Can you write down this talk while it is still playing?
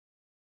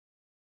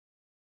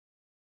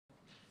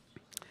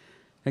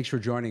Thanks for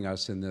joining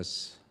us in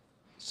this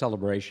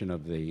celebration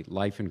of the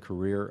life and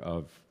career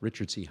of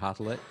Richard C.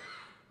 Hottelet,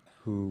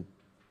 who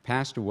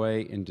passed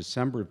away in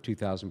December of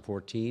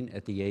 2014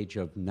 at the age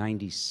of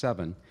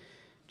 97,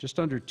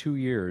 just under 2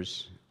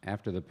 years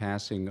after the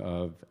passing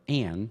of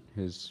Anne,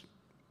 his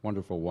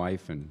wonderful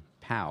wife and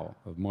pal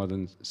of more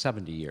than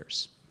 70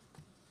 years.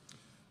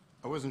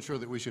 I wasn't sure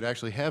that we should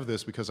actually have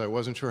this because I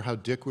wasn't sure how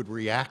Dick would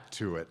react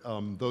to it.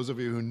 Those of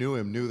you who knew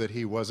him knew that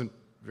he wasn't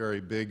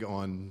very big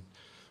on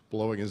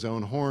blowing his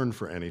own horn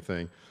for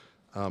anything.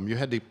 You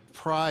had to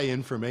pry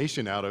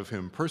information out of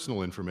him,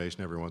 personal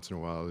information, every once in a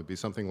while. It'd be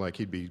something like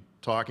he'd be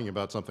talking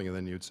about something and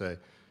then you'd say,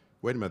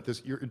 wait a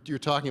minute, you're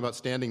talking about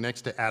standing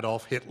next to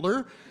Adolf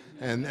Hitler?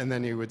 And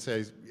then he would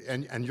say,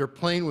 and your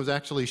plane was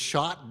actually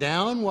shot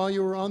down while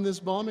you were on this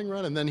bombing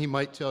run? And then he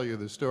might tell you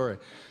the story.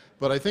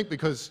 But I think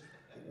because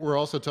we're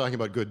also talking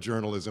about good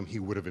journalism, he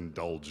would have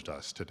indulged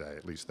us today.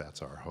 At least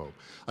that's our hope.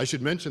 I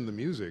should mention the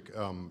music.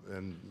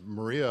 And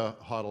Maria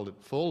Hottelet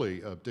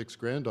Foley, Dick's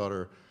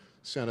granddaughter,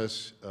 sent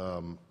us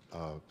a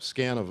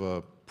scan of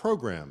a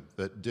program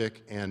that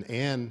Dick and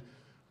Anne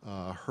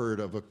heard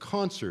of a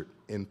concert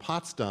in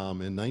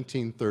Potsdam in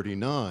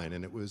 1939,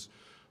 and it was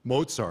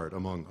Mozart,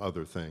 among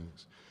other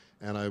things.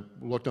 And I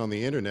looked on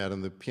the internet,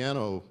 and the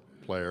piano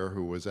player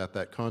who was at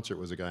that concert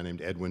was a guy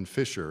named Edwin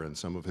Fischer, and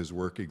some of his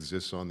work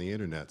exists on the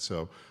internet.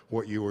 So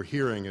what you were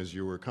hearing as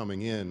you were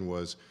coming in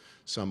was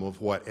some of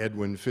what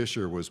Edwin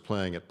Fischer was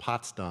playing at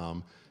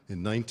Potsdam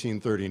in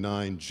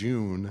 1939,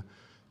 June.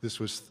 This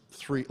was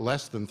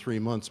less than 3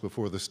 months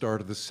before the start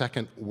of the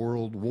Second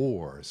World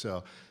War.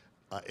 So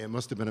it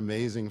must have been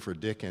amazing for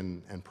Dick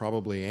and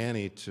probably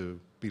Annie to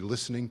be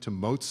listening to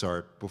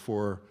Mozart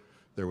before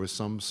there was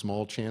some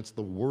small chance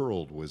the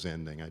world was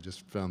ending. I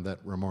just found that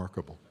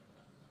remarkable.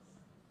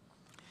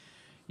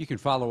 You can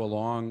follow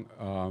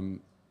along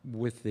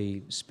with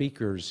the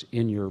speakers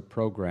in your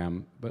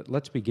program, but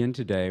let's begin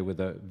today with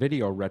a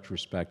video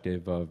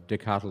retrospective of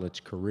Dick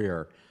Hottelet's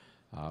career,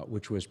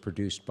 which was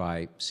produced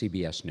by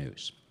CBS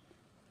News.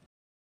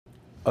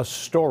 A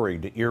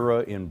storied era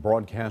in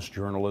broadcast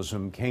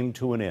journalism came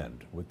to an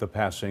end with the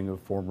passing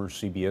of former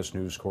CBS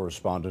News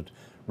correspondent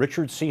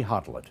Richard C.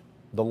 Hottelet,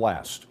 the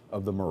last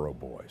of the Murrow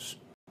Boys.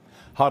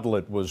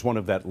 Hottelet was one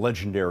of that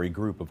legendary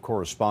group of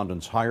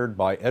correspondents hired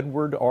by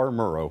Edward R.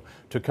 Murrow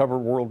to cover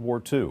World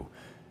War II,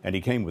 and he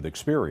came with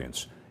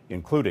experience,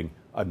 including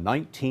a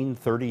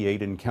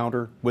 1938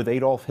 encounter with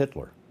Adolf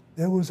Hitler.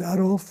 There was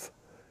Adolf,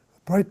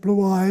 bright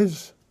blue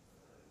eyes,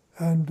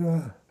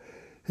 and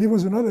he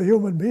was another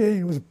human being.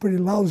 He was pretty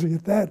lousy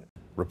at that.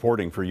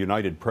 Reporting for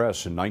United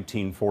Press in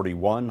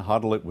 1941,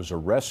 Hottelet was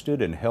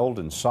arrested and held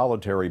in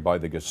solitary by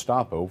the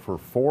Gestapo for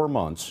 4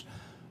 months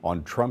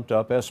on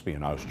trumped-up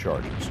espionage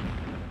charges.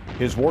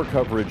 His war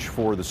coverage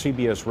for the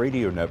CBS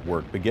radio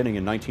network beginning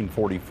in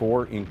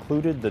 1944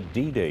 included the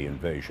D-Day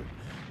invasion.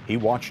 He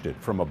watched it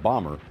from a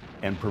bomber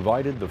and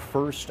provided the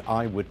first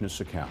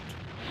eyewitness account.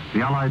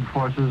 The Allied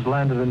forces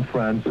landed in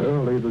France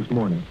early this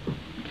morning.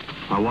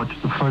 I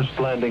watched the first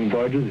landing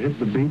barges hit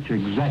the beach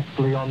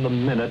exactly on the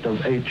minute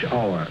of H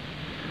hour.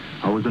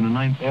 I was in a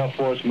 9th Air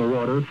Force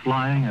Marauder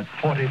flying at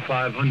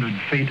 4,500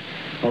 feet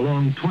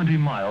along 20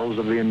 miles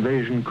of the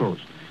invasion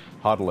coast.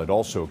 Hottelet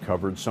also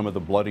covered some of the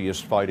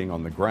bloodiest fighting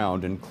on the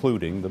ground,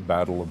 including the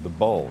Battle of the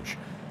Bulge.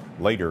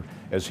 Later,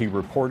 as he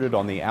reported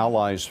on the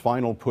Allies'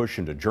 final push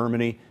into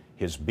Germany,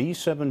 his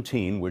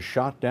B-17 was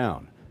shot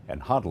down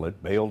and Hottelet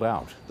bailed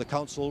out. The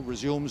Council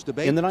resumes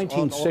debate. In the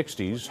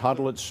 1960s,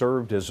 Hottelet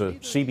served as a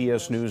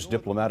CBS News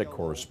diplomatic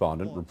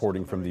correspondent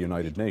reporting from the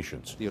United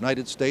Nations. The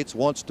United States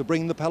wants to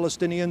bring the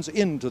Palestinians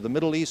into the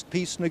Middle East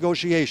peace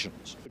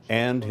negotiations.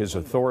 And his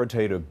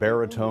authoritative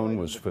baritone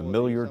was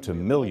familiar to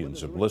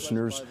millions of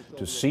listeners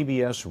to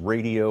CBS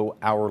radio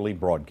hourly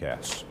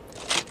broadcasts.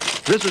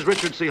 This is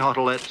Richard C.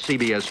 Hottelet,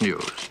 CBS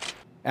News.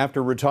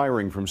 After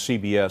retiring from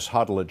CBS,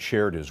 Hottelet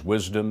shared his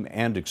wisdom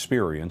and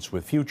experience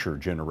with future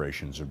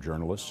generations of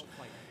journalists.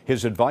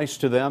 His advice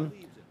to them: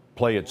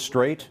 play it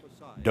straight,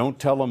 don't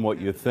tell them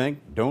what you think,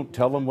 don't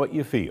tell them what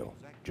you feel,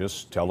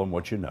 just tell them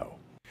what you know.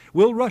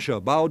 Will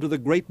Russia bow to the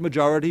great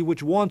majority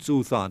which wants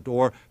Uthant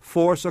or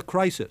force a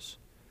crisis?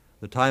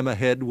 The time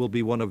ahead will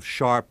be one of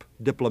sharp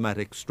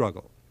diplomatic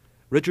struggle.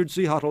 Richard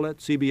C. Hottelet,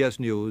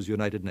 CBS News,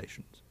 United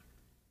Nations.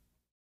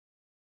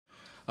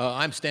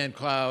 I'm Stan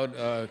Cloud,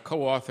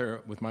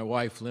 co-author with my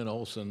wife, Lynn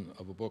Olson,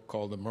 of a book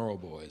called The Murrow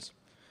Boys.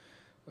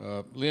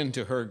 Lynn,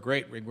 to her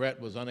great regret,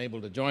 was unable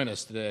to join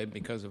us today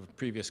because of a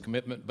previous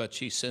commitment, but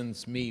she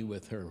sends me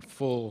with her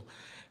full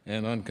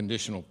and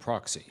unconditional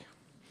proxy.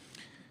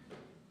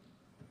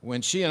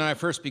 When she and I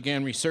first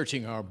began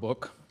researching our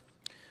book,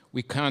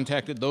 we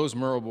contacted those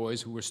Murrow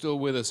Boys who were still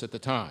with us at the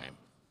time: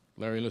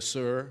 Larry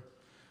LeSueur,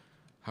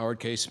 Howard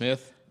K.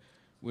 Smith,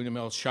 William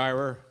L.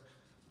 Shirer,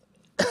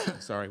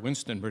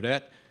 Winston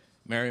Burdett,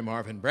 Mary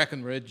Marvin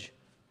Breckinridge,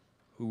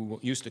 who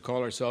used to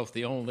call herself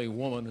the only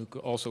woman who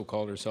also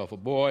called herself a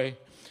boy,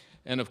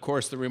 and of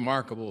course the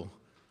remarkable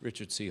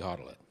Richard C.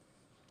 Hottelet.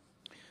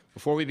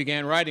 Before we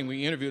began writing,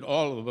 we interviewed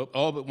all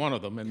but one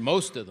of them, and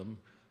most of them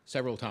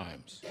several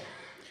times.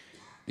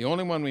 The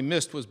only one we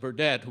missed was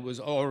Burdett, who was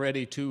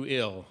already too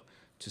ill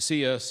to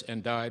see us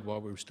and died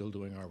while we were still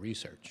doing our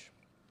research.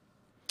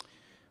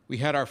 We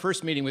had our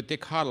first meeting with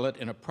Dick Hottelet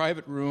in a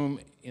private room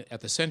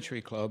at the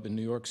Century Club in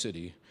New York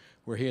City,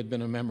 where he had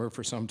been a member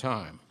for some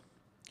time.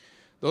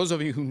 Those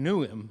of you who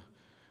knew him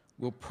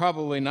will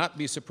probably not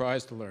be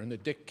surprised to learn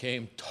that Dick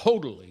came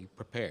totally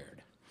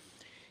prepared.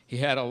 He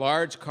had a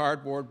large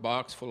cardboard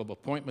box full of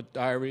appointment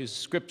diaries,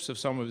 scripts of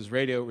some of his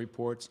radio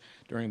reports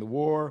during the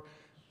war,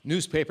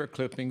 newspaper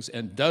clippings,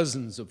 and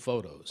dozens of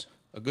photos,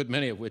 a good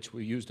many of which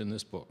were used in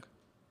this book.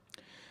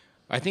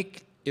 I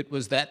think it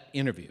was that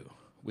interview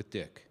with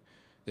Dick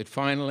that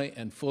finally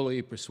and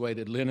fully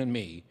persuaded Lynn and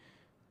me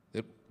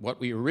that what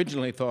we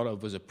originally thought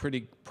of as a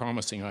pretty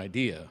promising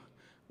idea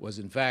was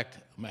in fact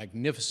a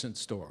magnificent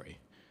story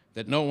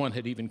that no one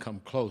had even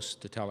come close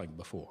to telling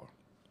before.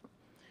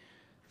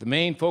 The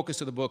main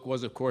focus of the book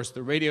was, of course,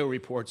 the radio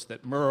reports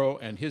that Murrow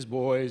and his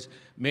boys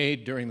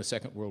made during the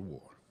Second World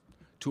War.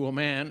 To a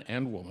man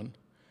and woman,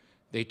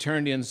 they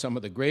turned in some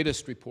of the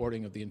greatest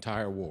reporting of the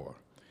entire war,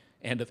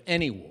 and of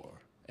any war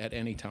at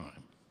any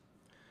time.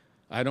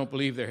 I don't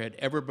believe there had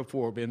ever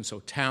before been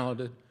so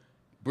talented,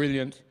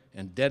 brilliant,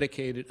 and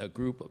dedicated a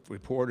group of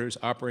reporters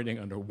operating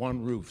under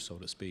one roof, so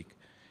to speak,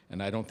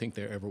 and I don't think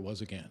there ever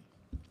was again.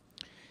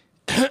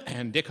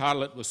 And Dick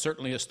Hottelet was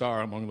certainly a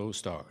star among those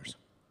stars.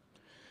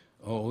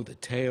 Oh, the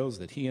tales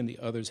that he and the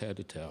others had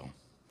to tell.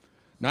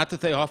 Not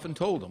that they often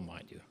told them,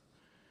 mind you.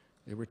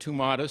 They were too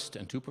modest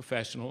and too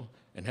professional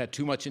and had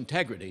too much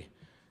integrity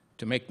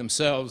to make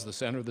themselves the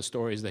center of the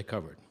stories they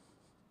covered.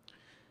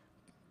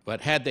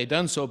 But had they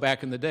done so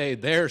back in the day,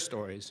 their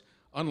stories,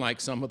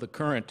 unlike some of the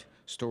current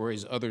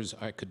stories others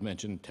I could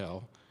mention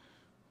tell,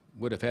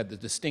 would have had the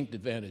distinct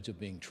advantage of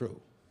being true.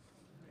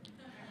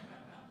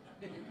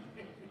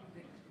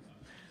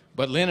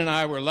 But Lynn and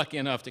I were lucky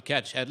enough to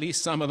catch at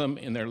least some of them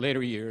in their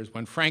later years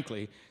when,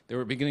 frankly, they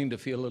were beginning to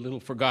feel a little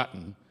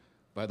forgotten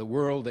by the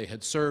world they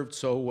had served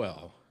so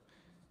well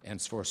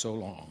and for so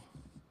long.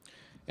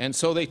 And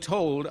so they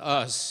told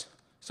us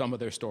some of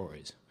their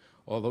stories,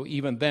 although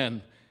even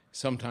then,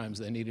 sometimes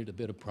they needed a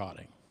bit of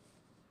prodding.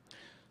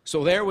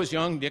 So there was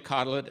young Dick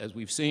Hottelet, as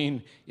we've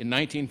seen in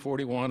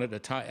 1941, at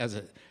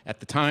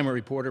the time a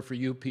reporter for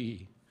UP,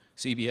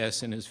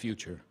 CBS in his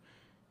future,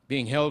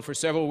 being held for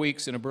several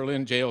weeks in a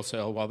Berlin jail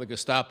cell while the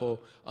Gestapo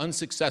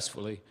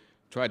unsuccessfully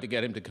tried to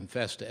get him to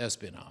confess to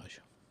espionage.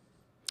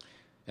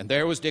 And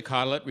there was Dick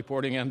Hottelet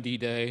reporting on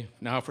D-Day,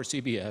 now for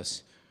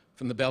CBS,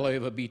 from the belly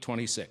of a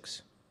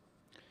B-26.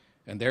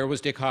 And there was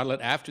Dick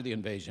Hottelet after the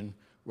invasion,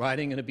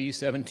 riding in a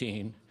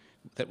B-17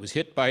 that was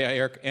hit by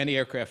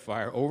anti-aircraft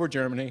fire over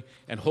Germany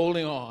and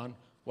holding on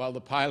while the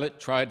pilot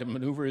tried to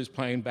maneuver his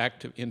plane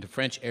back into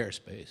French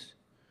airspace,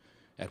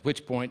 at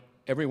which point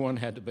everyone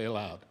had to bail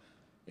out,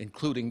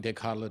 including Dick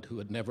Hottelet, who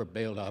had never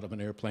bailed out of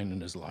an airplane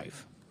in his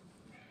life.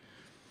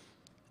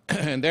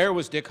 And there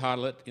was Dick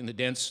Hottelet in the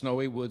dense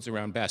snowy woods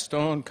around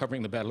Bastogne,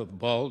 covering the Battle of the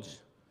Bulge.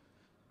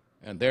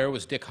 And there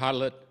was Dick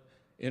Hottelet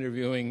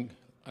interviewing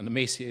an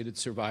emaciated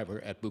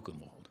survivor at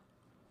Buchenwald.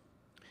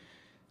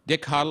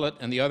 Dick Hottelet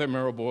and the other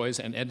Murrow boys,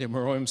 and Eddie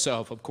Murrow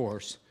himself, of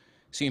course,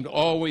 seemed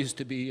always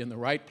to be in the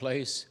right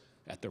place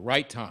at the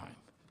right time.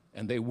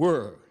 And they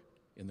were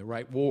in the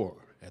right war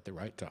at the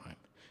right time.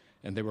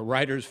 And they were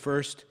writers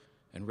first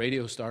and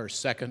radio stars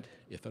second,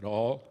 if at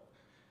all.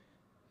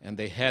 And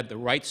they had the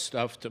right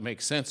stuff to make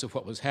sense of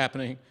what was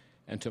happening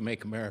and to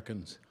make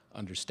Americans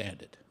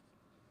understand it.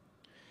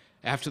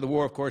 After the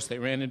war, of course, they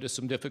ran into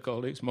some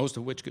difficulties, most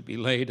of which could be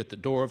laid at the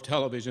door of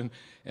television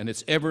and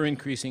its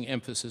ever-increasing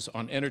emphasis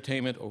on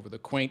entertainment over the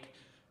quaint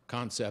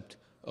concept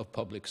of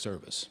public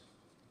service.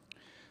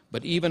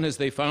 But even as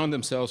they found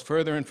themselves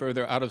further and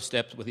further out of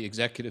step with the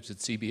executives at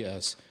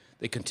CBS,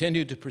 they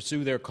continued to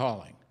pursue their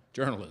calling,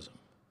 journalism,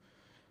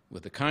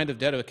 with the kind of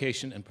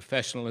dedication and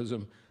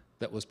professionalism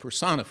that was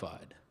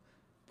personified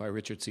by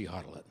Richard C.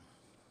 Hottelet.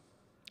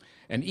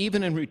 And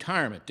even in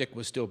retirement, Dick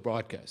was still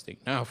broadcasting,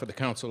 now for the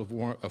Council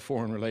of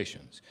Foreign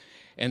Relations,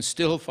 and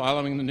still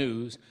following the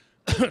news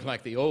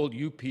like the old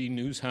UP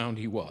newshound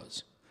he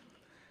was.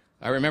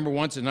 I remember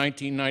once in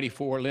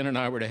 1994, Lynn and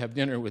I were to have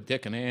dinner with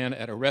Dick and Ann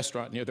at a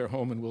restaurant near their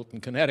home in Wilton,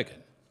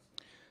 Connecticut.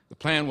 The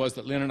plan was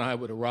that Lynn and I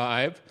would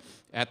arrive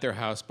at their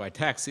house by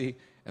taxi,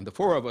 and the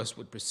four of us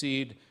would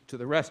proceed to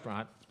the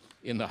restaurant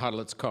in the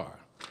Hottelet's car.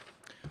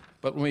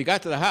 But when we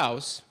got to the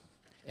house,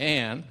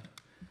 Ann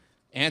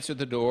answered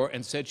the door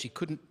and said she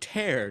couldn't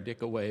tear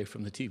Dick away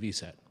from the TV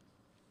set.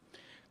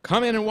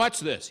 "Come in and watch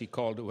this," he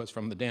called to us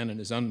from the den in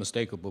his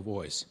unmistakable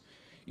voice.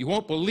 "You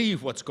won't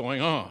believe what's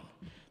going on.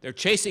 They're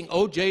chasing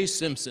O.J.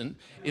 Simpson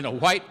in a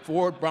white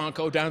Ford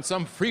Bronco down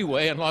some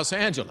freeway in Los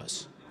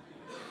Angeles."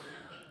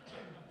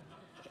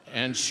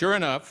 And sure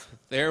enough,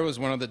 there was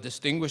one of the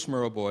distinguished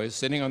Murrow boys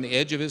sitting on the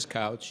edge of his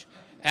couch,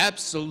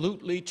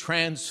 absolutely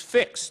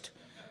transfixed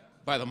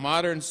by the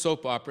modern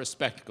soap opera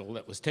spectacle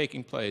that was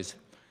taking place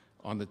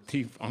on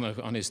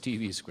his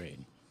TV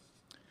screen.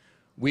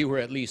 We were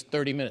at least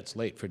 30 minutes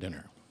late for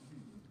dinner.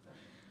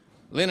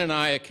 Lynn and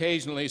I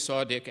occasionally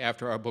saw Dick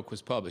after our book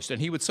was published,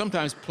 and he would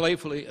sometimes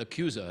playfully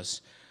accuse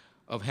us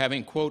of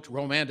having, quote,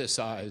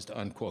 romanticized,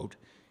 unquote,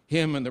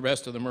 him and the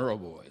rest of the Murrow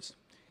boys,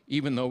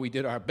 even though we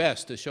did our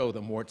best to show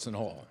them warts and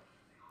all.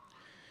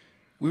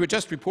 We were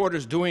just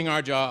reporters doing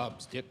our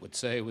jobs, Dick would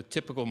say, with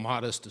typical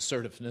modest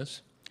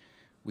assertiveness.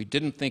 We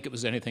didn't think it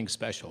was anything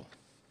special.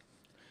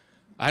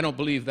 I don't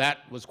believe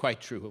that was quite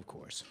true, of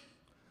course,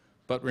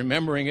 but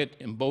remembering it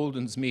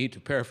emboldens me to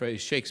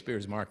paraphrase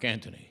Shakespeare's Mark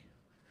Antony.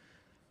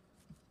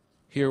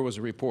 Here was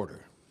a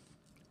reporter.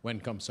 When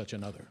comes such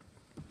another?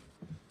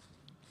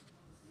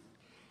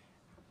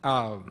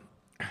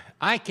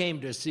 I came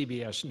to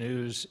CBS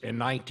News in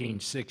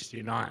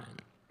 1969.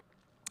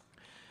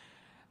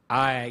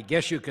 I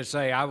guess you could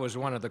say I was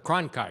one of the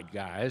Cronkite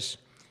guys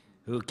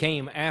who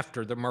came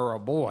after the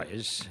Murrow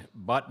boys,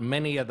 but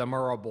many of the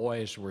Murrow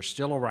boys were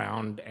still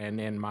around, and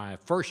in my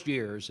first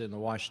years in the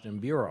Washington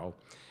Bureau,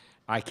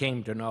 I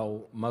came to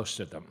know most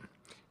of them.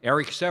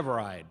 Eric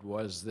Severide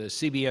was the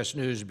CBS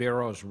News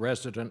Bureau's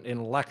resident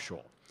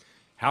intellectual.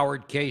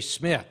 Howard K.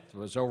 Smith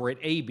was over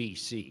at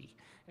ABC,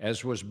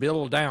 as was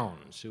Bill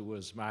Downs, who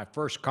was my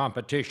first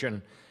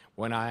competition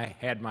when I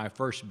had my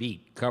first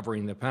beat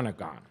covering the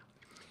Pentagon.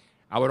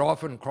 I would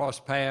often cross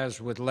paths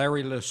with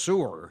Larry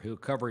LeSueur, who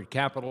covered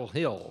Capitol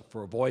Hill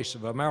for Voice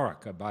of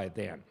America by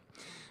then.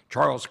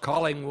 Charles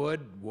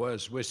Collingwood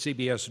was with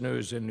CBS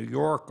News in New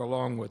York,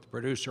 along with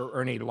producer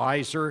Ernie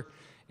Leiser,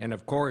 and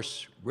of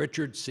course,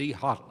 Richard C.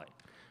 Hottelet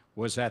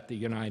was at the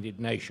United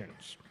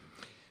Nations.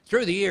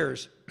 Through the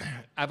years,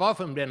 I've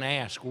often been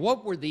asked,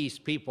 what were these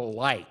people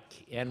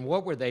like, and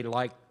what were they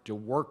like to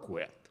work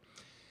with?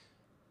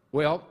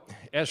 Well,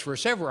 as for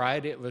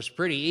Severide, it was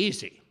pretty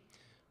easy.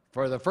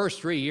 For the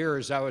first 3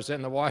 years I was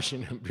in the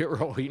Washington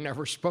Bureau, he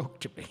never spoke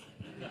to me.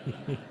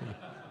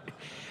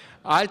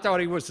 I thought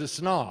he was a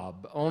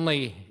snob,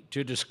 only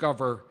to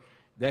discover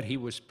that he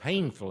was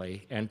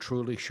painfully and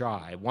truly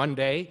shy. One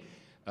day,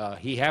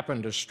 he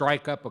happened to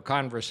strike up a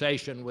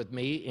conversation with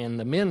me in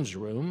the men's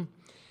room,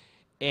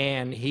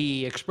 and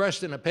he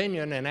expressed an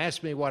opinion and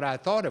asked me what I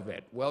thought of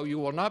it. Well, you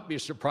will not be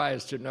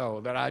surprised to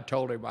know that I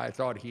told him I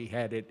thought he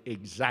had it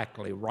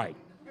exactly right.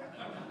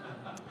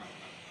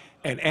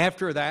 And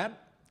after that,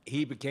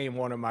 he became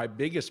one of my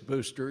biggest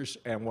boosters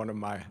and one of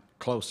my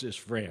closest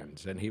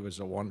friends, and he was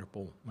a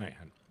wonderful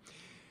man.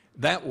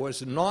 That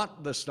was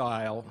not the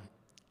style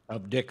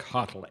of Dick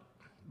Hottelet.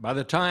 By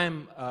the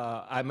time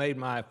I made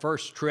my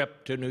first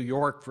trip to New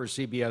York for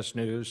CBS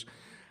News,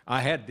 I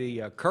had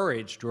the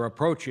courage to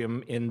approach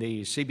him in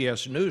the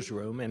CBS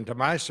newsroom, and to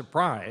my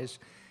surprise,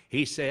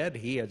 he said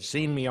he had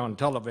seen me on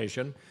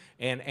television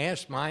and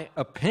asked my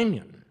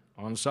opinion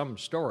on some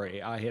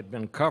story I had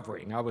been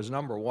covering. I was,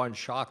 number one,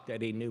 shocked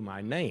that he knew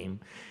my name,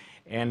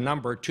 and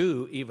number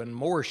two, even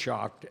more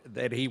shocked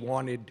that he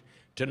wanted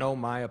to know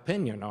my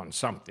opinion on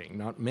something.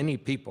 Not many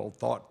people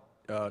thought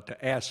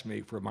to ask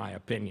me for my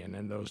opinion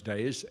in those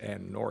days,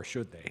 and nor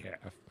should they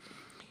have.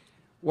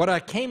 What I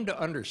came to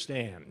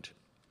understand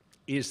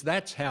is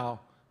that's how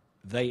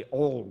they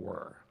all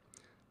were.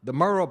 The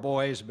Murrow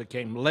boys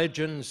became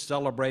legends,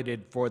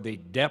 celebrated for the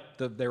depth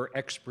of their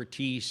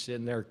expertise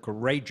and their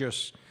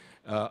courageous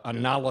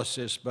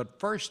analysis, but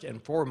first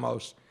and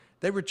foremost,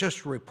 they were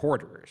just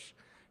reporters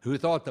who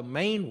thought the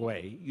main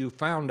way you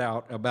found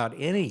out about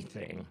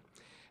anything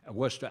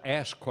was to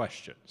ask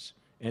questions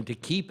and to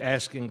keep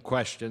asking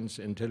questions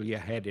until you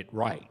had it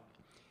right.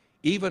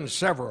 Even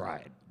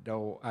Severide,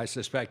 though I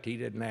suspect he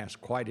didn't ask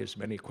quite as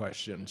many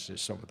questions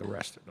as some of the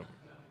rest of them.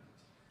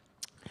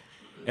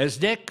 As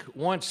Dick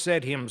once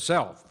said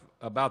himself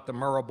about the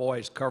Murrow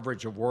boys'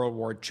 coverage of World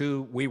War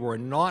II, we were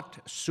not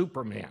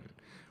supermen.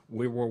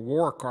 We were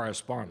war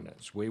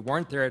correspondents. We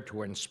weren't there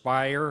to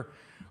inspire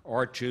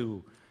or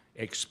to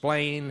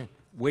explain.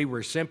 We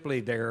were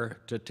simply there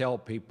to tell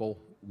people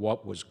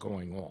what was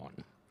going on.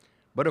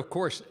 But of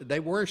course, they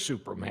were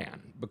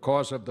Superman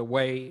because of the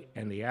way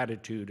and the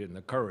attitude and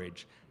the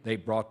courage they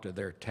brought to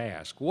their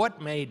task.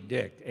 What made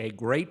Dick a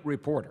great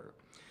reporter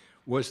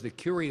was the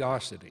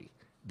curiosity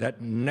that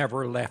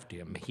never left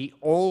him. He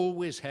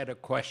always had a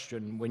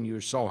question when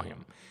you saw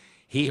him.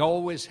 He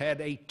always had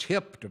a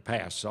tip to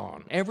pass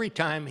on. Every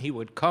time he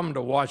would come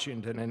to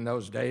Washington in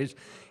those days,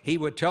 he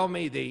would tell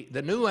me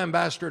the new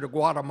ambassador to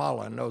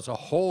Guatemala knows a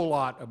whole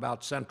lot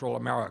about Central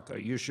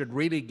America. You should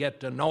really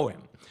get to know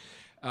him.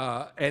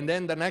 And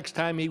then the next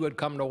time he would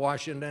come to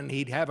Washington,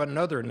 he'd have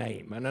another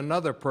name and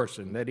another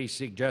person that he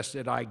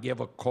suggested I give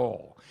a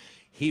call.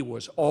 He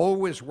was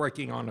always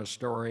working on a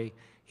story.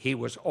 He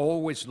was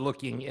always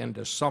looking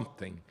into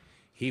something.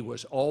 He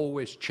was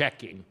always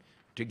checking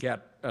to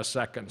get a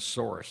second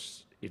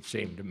source, it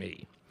seemed to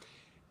me.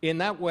 In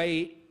that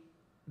way,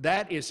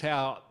 that is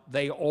how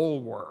they all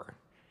were.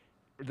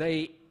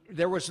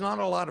 There was not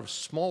a lot of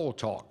small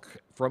talk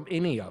from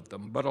any of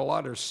them, but a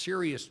lot of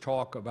serious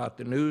talk about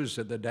the news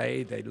of the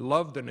day. They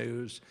loved the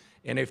news,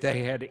 and if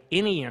they had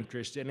any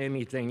interest in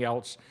anything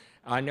else,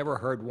 I never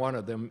heard one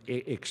of them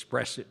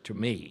express it to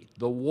me.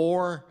 The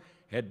war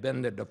had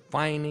been the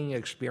defining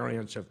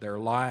experience of their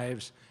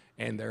lives,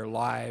 and their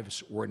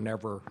lives were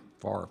never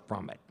far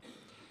from it.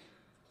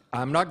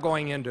 I'm not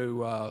going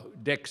into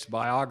Dick's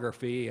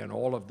biography and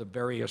all of the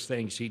various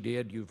things he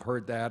did. You've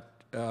heard that.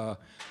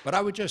 But I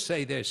would just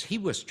say this. He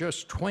was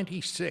just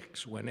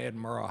 26 when Ed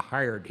Murrah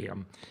hired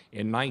him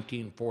in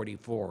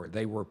 1944.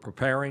 They were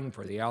preparing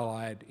for the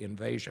Allied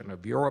invasion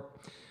of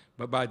Europe.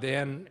 But by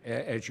then,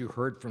 as you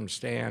heard from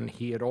Stan,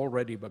 he had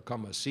already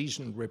become a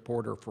seasoned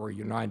reporter for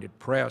United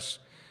Press.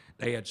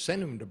 They had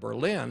sent him to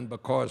Berlin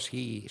because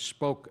he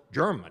spoke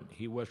German.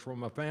 He was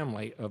from a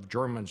family of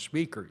German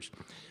speakers.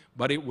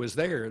 But it was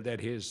there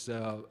that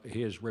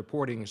his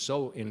reporting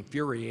so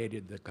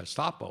infuriated the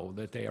Gestapo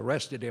that they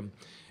arrested him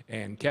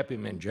and kept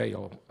him in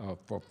jail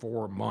for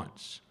 4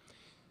 months.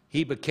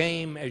 He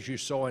became, as you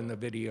saw in the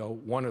video,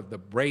 one of the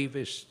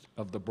bravest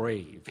of the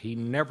brave. He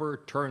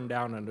never turned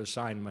down an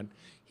assignment.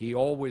 He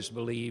always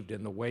believed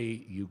in the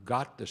way you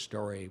got the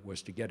story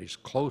was to get as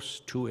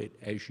close to it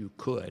as you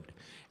could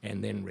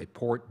and then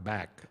report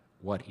back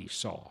what he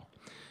saw.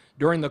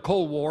 During the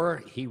Cold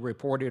War, he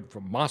reported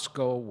from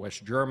Moscow,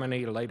 West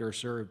Germany, later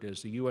served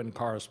as the UN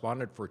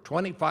correspondent for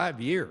 25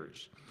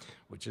 years,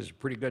 which is a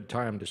pretty good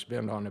time to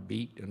spend on a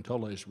beat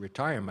until his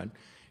retirement,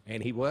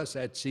 and he was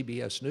at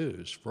CBS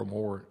News for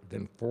more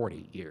than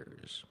 40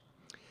 years.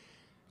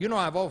 You know,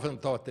 I've often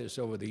thought this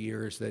over the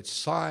years, that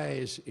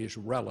size is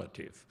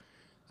relative.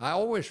 I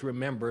always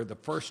remember the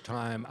first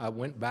time I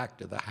went back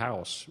to the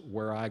house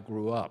where I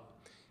grew up,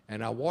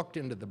 and I walked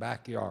into the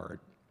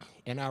backyard,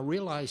 and I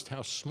realized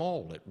how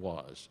small it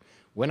was.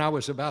 When I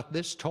was about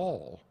this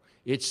tall,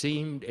 it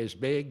seemed as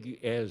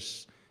big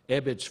as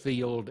Ebbets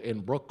Field in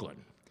Brooklyn.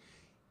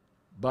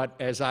 But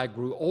as I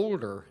grew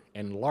older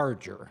and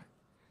larger,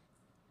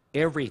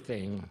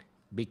 everything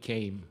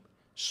became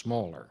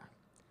smaller.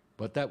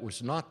 But that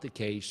was not the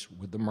case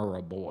with the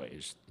Murrah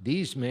boys.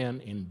 These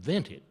men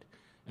invented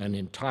an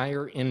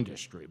entire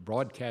industry,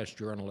 broadcast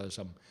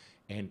journalism,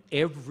 and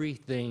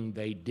everything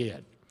they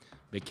did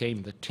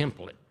became the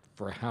template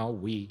for how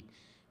we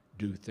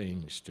do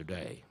things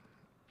today.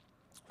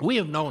 We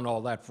have known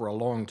all that for a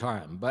long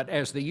time, but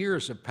as the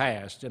years have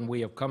passed and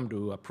we have come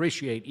to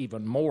appreciate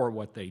even more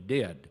what they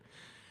did,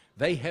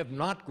 they have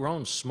not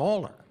grown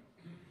smaller.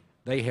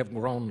 They have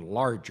grown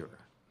larger.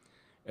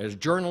 As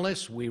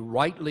journalists, we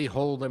rightly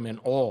hold them in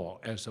awe.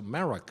 As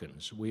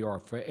Americans, we are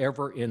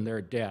forever in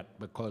their debt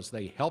because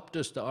they helped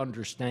us to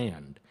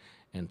understand,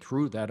 and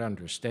through that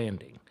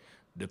understanding,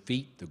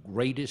 defeat the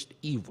greatest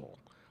evil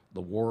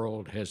the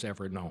world has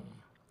ever known.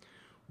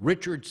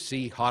 Richard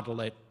C.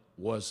 Hottelet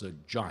was a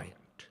giant,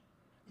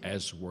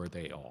 as were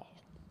they all.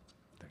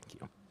 Thank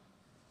you.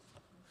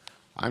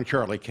 I'm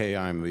Charlie Kay.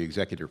 I'm the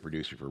executive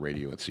producer for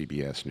radio at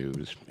CBS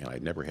News, and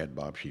I'd never had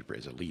Bob Sheeper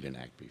as a lead in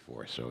act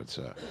before, so it's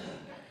a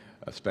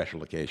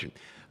special occasion.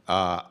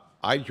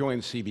 I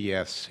joined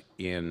CBS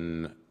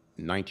in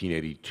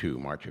 1982,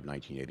 March of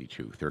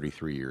 1982,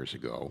 33 years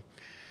ago.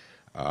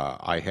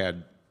 I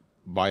had,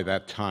 by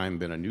that time,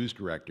 been a news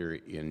director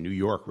in New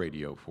York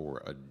radio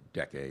for a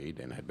decade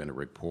and had been a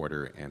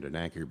reporter and an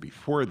anchor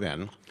before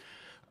then.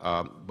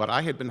 But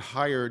I had been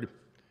hired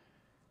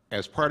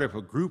as part of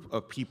a group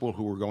of people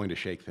who were going to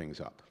shake things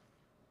up.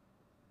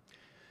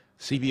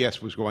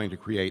 CBS was going to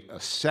create a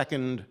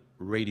second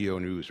radio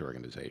news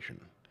organization.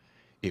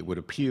 It would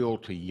appeal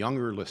to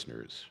younger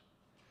listeners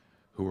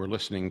who were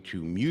listening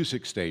to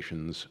music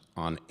stations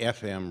on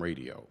FM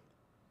radio.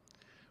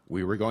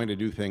 We were going to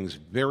do things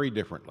very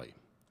differently.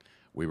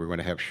 We were going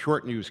to have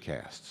short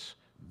newscasts,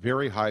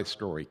 very high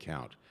story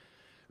count,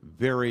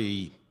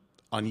 very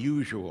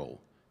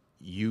unusual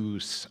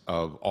use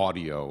of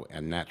audio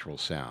and natural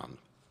sound.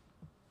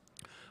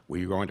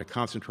 We were going to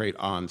concentrate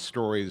on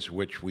stories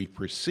which we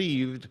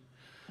perceived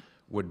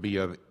would be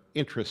of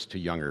interest to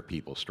younger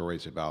people,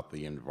 stories about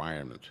the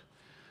environment,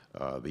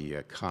 the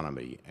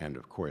economy, and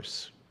of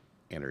course,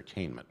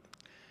 entertainment.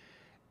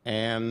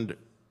 And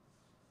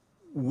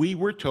we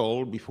were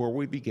told before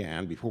we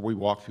began, before we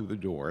walked through the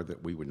door,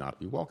 that we would not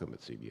be welcome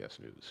at CBS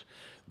News,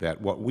 that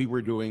what we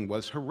were doing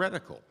was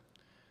heretical,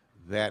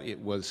 that it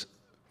was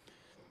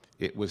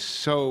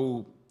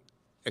so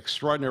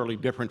extraordinarily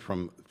different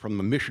from the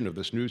mission of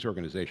this news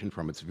organization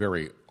from its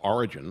very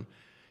origin,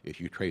 if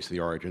you trace the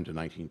origin to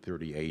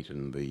 1938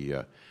 and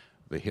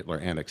the Hitler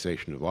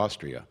annexation of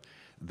Austria,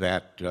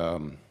 that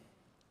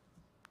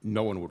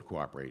no one would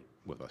cooperate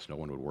with us, no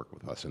one would work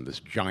with us in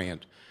this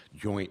giant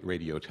joint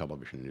radio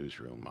television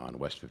newsroom on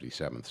West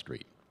 57th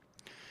Street.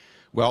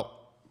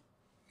 Well,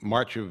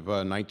 March of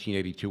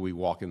 1982, we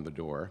walk in the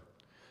door.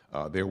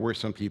 There were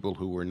some people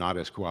who were not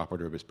as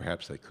cooperative as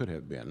perhaps they could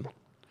have been.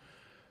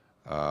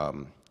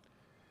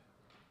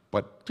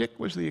 But Dick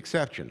was the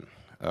exception.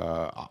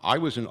 I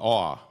was in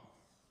awe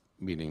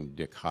meeting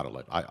Dick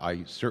Hottelet.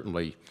 I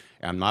certainly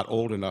am not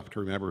old enough to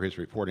remember his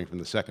reporting from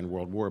the Second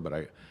World War,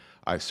 but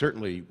I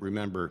certainly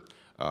remember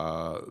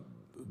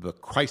the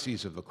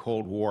crises of the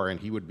Cold War, and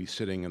he would be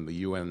sitting in the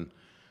UN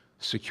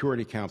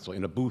Security Council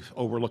in a booth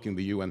overlooking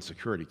the UN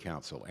Security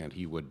Council, and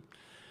he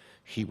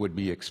would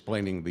be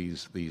explaining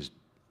these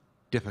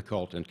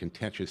difficult and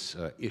contentious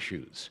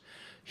issues.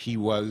 He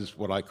was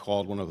what I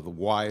called one of the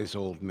wise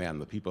old men,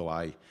 the people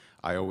I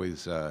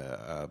always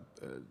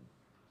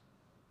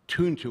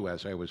tuned to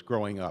as I was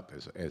growing up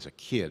as a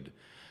kid,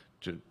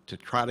 to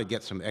try to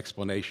get some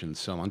explanation,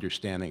 some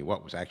understanding of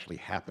what was actually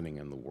happening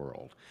in the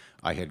world.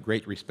 I had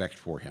great respect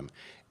for him.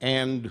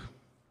 And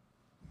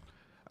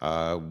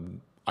I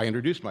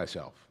introduced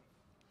myself,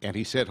 and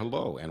he said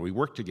hello, and we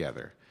worked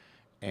together.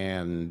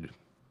 And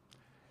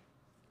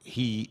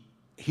he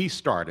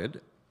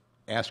started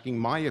asking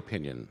my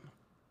opinion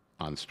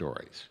on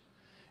stories.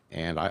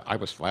 And I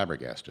was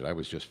flabbergasted. I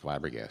was just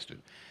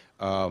flabbergasted.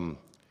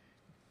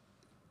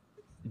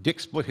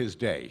 Dick split his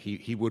day.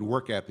 He would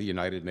work at the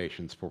United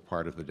Nations for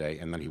part of the day,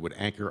 and then he would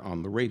anchor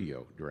on the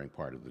radio during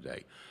part of the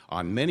day.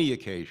 On many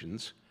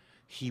occasions,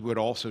 he would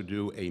also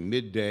do a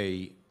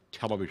midday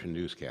television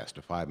newscast,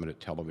 a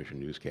 5-minute television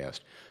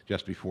newscast,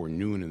 just before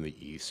noon in the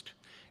East.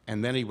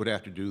 And then he would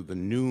have to do the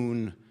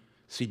noon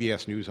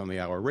CBS News on the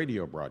Hour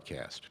radio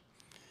broadcast.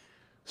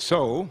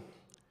 So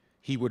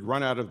he would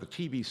run out of the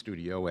TV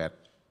studio at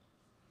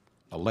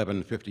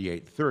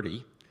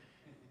 11:58:30,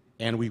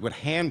 and we would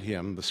hand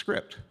him the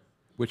script,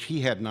 which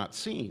he had not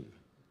seen.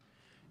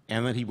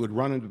 And then he would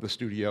run into the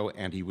studio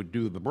and he would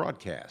do the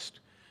broadcast.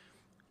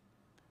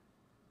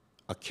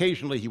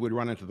 Occasionally he would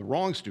run into the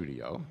wrong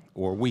studio,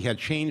 or we had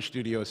changed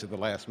studios at the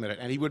last minute,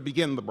 and he would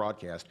begin the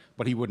broadcast,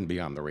 but he wouldn't be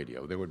on the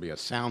radio. There would be a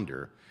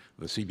sounder,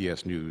 the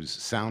CBS News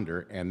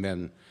sounder, and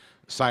then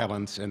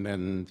silence, and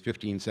then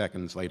 15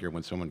 seconds later,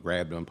 when someone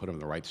grabbed him and put him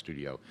in the right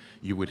studio,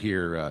 you would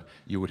hear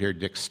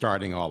Dick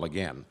starting all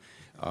again.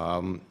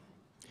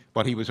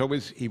 But he was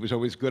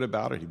always good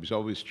about it. He was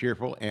always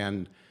cheerful,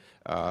 and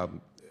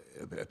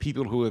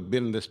people who have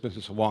been in this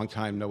business a long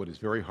time know it is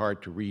very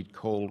hard to read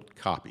cold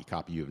copy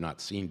you have not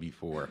seen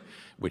before,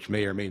 which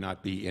may or may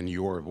not be in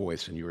your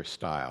voice and your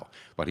style.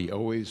 But he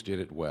always did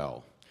it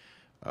well.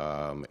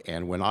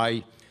 And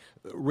when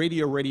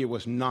Radio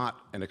was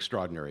not an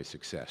extraordinary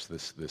success,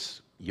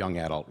 this young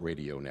adult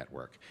radio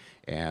network.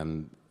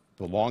 And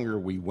the longer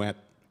we went,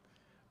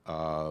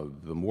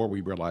 the more we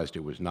realized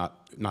it was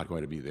not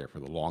going to be there for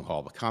the long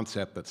haul. The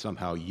concept that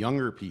somehow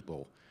younger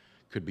people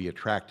could be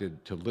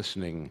attracted to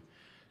listening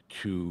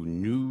to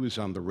news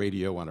on the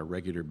radio on a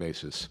regular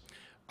basis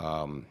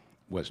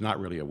was not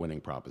really a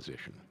winning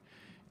proposition.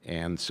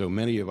 And so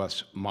many of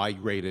us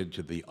migrated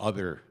to the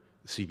other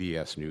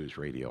CBS News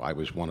radio. I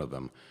was one of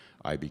them.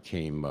 I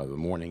became the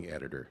morning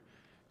editor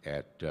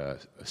at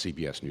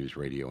CBS News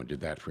Radio and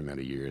did that for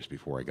many years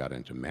before I got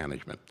into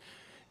management.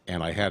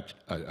 And I had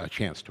a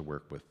chance to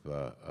work with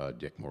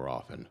Dick more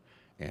often,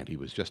 and he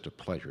was just a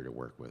pleasure to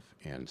work with,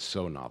 and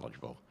so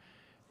knowledgeable,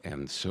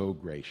 and so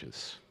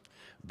gracious.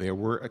 There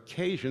were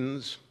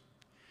occasions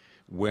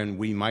when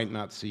we might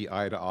not see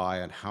eye to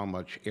eye on how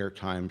much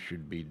airtime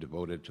should be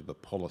devoted to the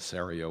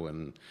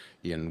Polisario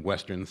in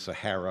Western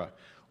Sahara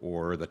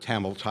or the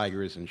Tamil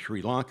Tigers in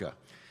Sri Lanka.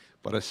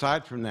 But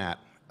aside from that,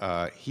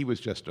 he was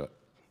just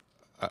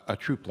a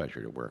true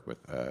pleasure to work with,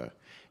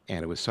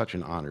 and it was such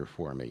an honor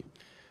for me.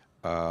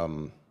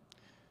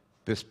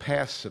 This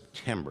past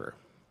September,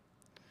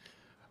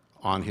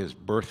 on his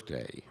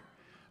birthday,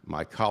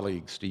 my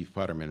colleague Steve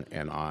Futterman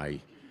and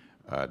I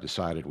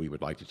decided we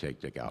would like to take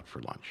Dick out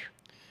for lunch.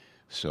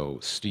 So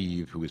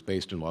Steve, who is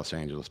based in Los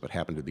Angeles but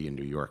happened to be in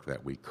New York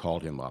that week,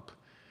 called him up,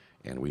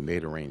 and we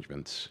made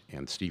arrangements,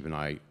 and Steve and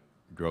I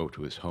drove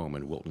to his home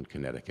in Wilton,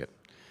 Connecticut.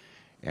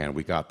 And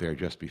we got there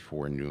just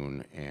before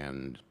noon,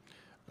 and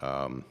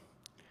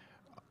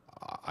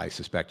I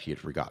suspect he had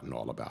forgotten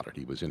all about it.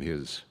 He was in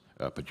his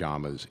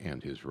pajamas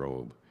and his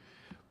robe,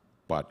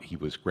 but he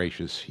was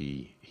gracious.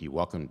 He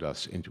welcomed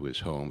us into his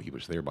home. He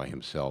was there by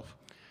himself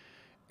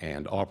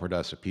and offered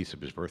us a piece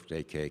of his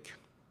birthday cake.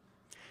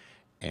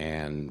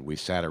 And we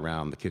sat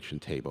around the kitchen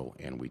table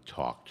and we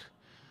talked.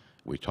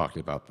 We talked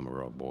about the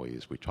Morrow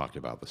boys. We talked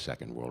about the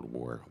Second World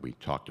War. We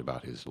talked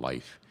about his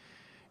life.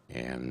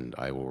 And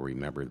I will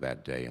remember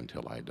that day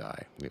until I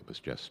die. It was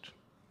just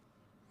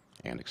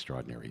an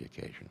extraordinary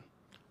occasion.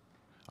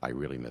 I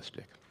really miss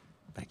Dick.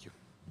 Thank you.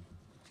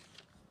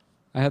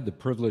 I had the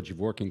privilege of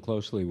working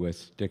closely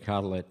with Dick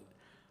Hottelet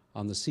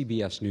on the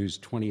CBS News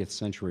 20th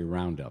Century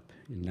Roundup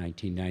in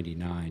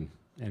 1999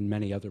 and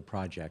many other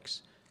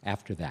projects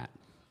after that.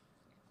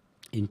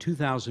 In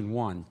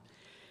 2001,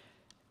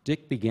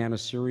 Dick began a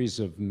series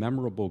of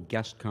memorable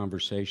guest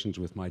conversations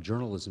with my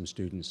journalism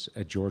students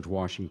at George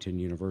Washington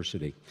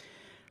University.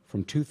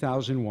 From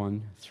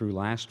 2001 through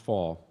last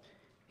fall,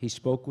 he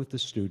spoke with the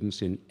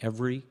students in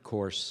every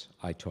course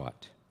I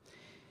taught.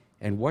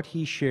 And what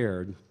he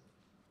shared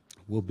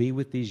will be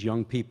with these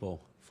young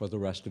people for the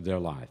rest of their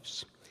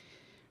lives.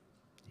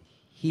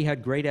 He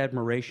had great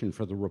admiration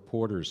for the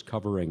reporters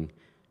covering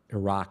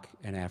Iraq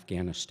and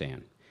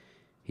Afghanistan.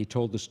 He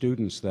told the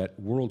students that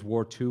World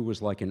War II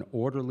was like an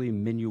orderly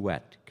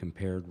minuet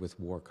compared with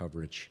war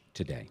coverage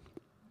today.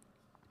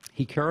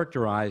 He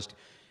characterized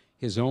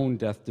his own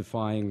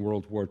death-defying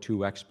World War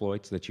II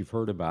exploits that you've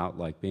heard about,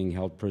 like being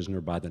held prisoner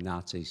by the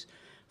Nazis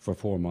for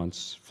 4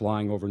 months,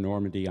 flying over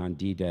Normandy on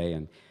D-Day,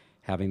 and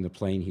having the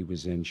plane he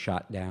was in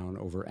shot down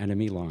over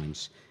enemy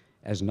lines,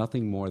 as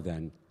nothing more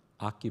than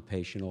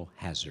occupational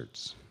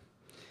hazards.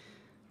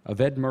 Of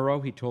Ed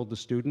Murrow, he told the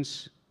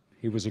students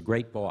he was a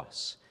great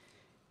boss.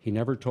 He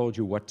never told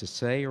you what to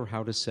say or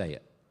how to say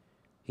it.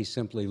 He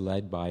simply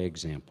led by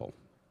example.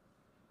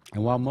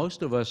 And while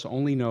most of us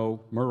only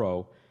know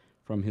Murrow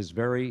from his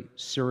very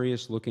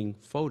serious-looking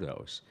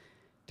photos,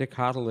 Dick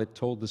Hottelet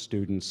told the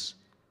students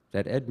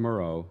that Ed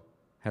Murrow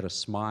had a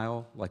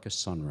smile like a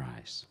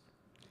sunrise.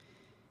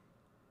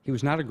 He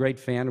was not a great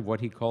fan of what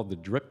he called the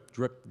drip,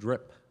 drip,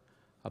 drip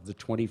of the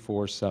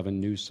 24/7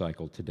 news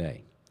cycle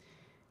today.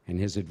 And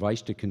his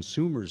advice to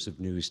consumers of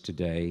news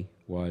today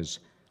was,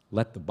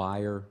 let the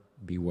buyer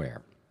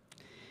beware.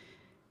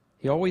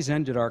 He always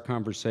ended our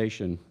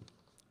conversation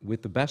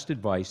with the best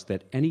advice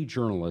that any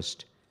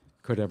journalist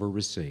could ever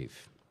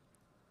receive.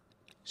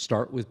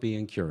 Start with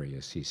being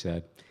curious, he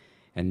said,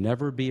 and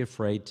never be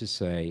afraid to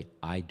say,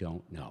 I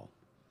don't know.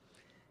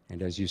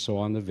 And as you saw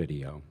on the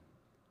video,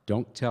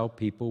 don't tell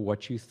people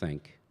what you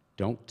think.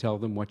 Don't tell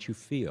them what you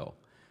feel.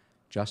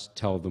 Just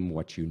tell them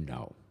what you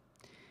know.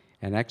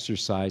 And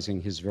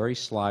exercising his very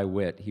sly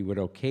wit, he would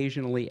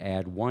occasionally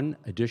add one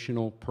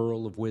additional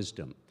pearl of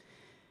wisdom.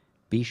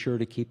 Be sure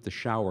to keep the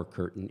shower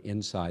curtain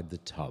inside the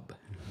tub.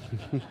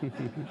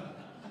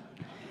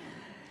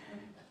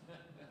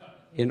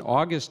 In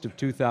August of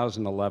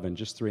 2011,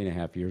 just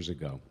 3.5 years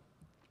ago,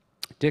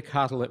 Dick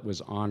Hottelet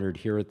was honored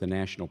here at the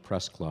National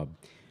Press Club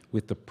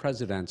with the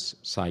President's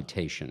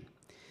Citation.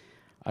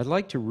 I'd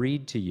like to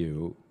read to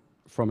you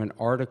from an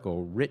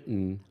article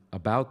written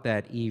about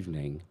that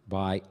evening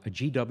by a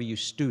GW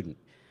student,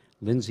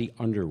 Lindsay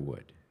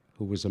Underwood,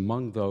 who was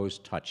among those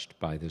touched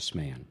by this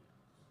man.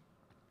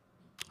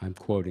 I'm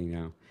quoting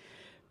now.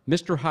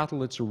 Mr.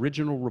 Hottelet's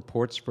original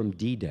reports from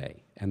D-Day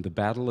and the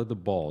Battle of the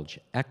Bulge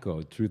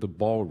echoed through the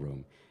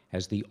ballroom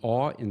as the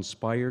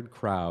awe-inspired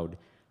crowd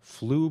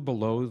flew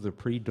below the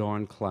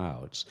pre-dawn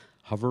clouds,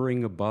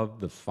 hovering above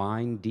the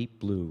fine, deep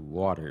blue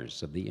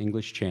waters of the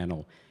English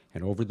Channel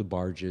and over the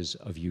barges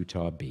of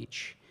Utah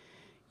Beach.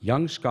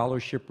 Young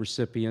scholarship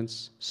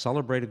recipients,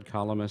 celebrated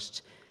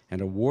columnists, and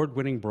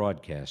award-winning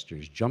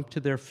broadcasters jumped to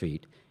their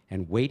feet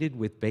and waited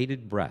with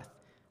bated breath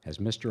as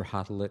Mr.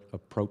 Hottelet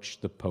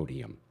approached the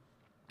podium.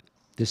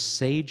 This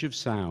sage of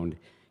sound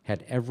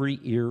had every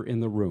ear in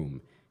the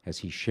room as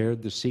he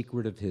shared the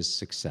secret of his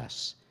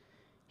success.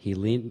 He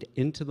leaned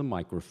into the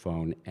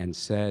microphone and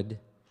said,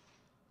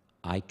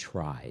 I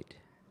tried.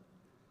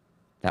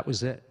 That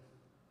was it.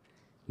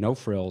 No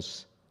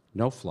frills,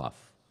 no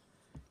fluff,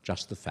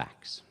 just the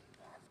facts.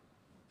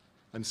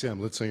 I'm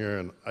Sam Litzinger,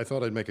 and I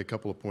thought I'd make a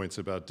couple of points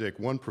about Dick,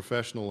 one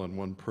professional and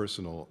one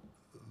personal.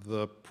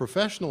 The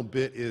professional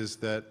bit is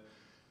that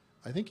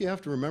I think you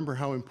have to remember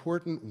how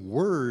important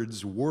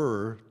words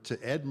were to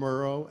Ed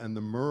Murrow and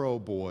the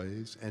Murrow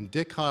boys, and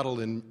Dick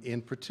Hottelet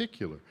in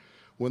particular.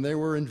 When they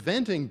were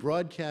inventing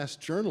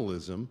broadcast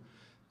journalism,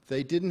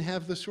 they didn't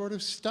have the sort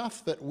of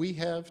stuff that we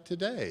have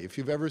today. If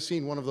you've ever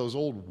seen one of those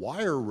old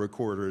wire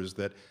recorders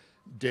that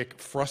Dick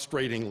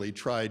frustratingly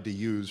tried to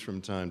use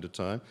from time to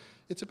time,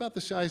 it's about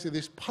the size of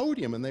this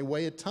podium, and they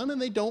weigh a ton,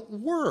 and they don't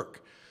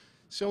work.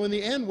 So in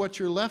the end, what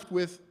you're left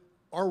with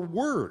are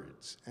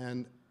words.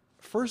 And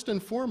first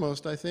and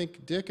foremost, I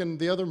think Dick and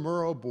the other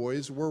Murrow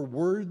boys were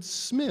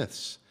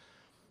wordsmiths.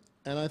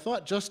 And I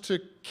thought just to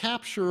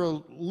capture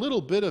a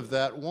little bit of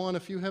that, one,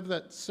 if you have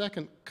that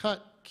second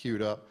cut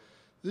queued up,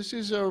 this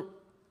is a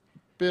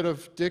bit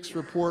of Dick's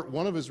report,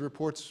 one of his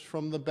reports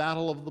from the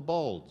Battle of the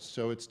Bulge.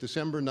 So it's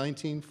December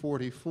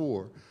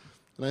 1944.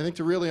 And I think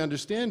to really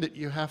understand it,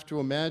 you have to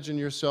imagine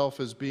yourself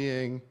as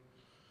being,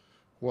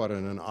 what,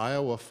 in an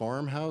Iowa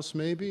farmhouse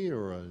maybe,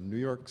 or a New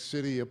York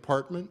City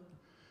apartment,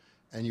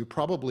 and you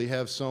probably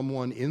have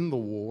someone in the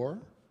war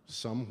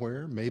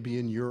somewhere, maybe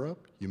in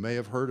Europe. You may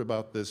have heard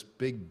about this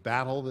big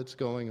battle that's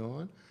going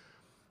on,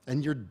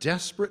 and you're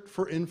desperate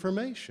for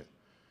information.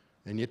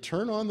 And you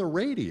turn on the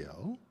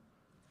radio,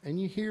 and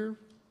you hear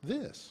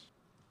this.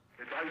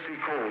 It's icy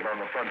cold on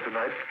the front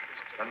tonight,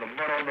 and the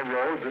mud on the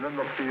roads and in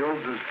the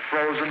fields is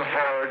frozen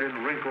hard in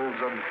wrinkles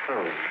and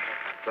folds.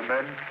 The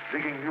men,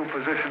 digging new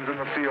positions in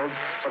the fields,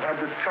 have had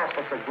to chop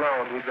at the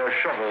ground with their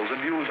shovels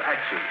and use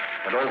axes.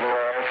 And over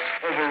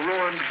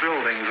ruined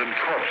buildings and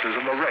corpses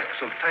and the wrecks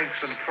of tanks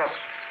and trucks,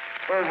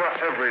 over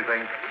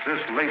everything,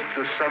 this late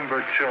December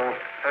chill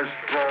has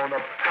thrown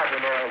a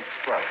patina of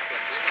frost.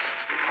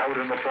 Out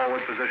in the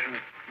forward position,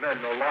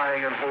 men are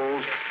lying in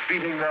holes,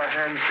 beating their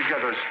hands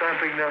together,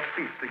 stamping their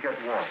feet to get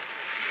warm.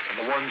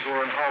 And the ones who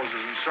are in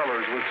houses and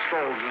cellars with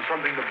stoves and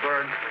something to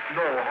burn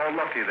know how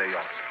lucky they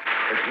are.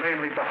 It's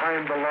mainly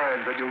behind the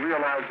lines that you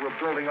realize we're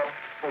building up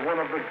for one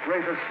of the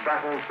greatest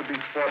battles to be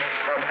fought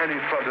on any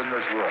front in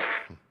this war.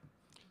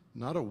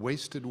 Not a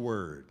wasted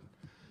word.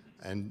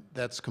 And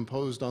that's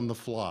composed on the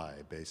fly,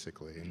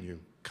 basically, and you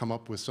come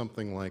up with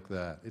something like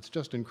that. It's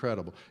just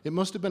incredible. It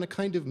must have been a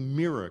kind of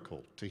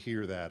miracle to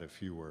hear that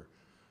if you were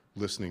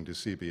listening to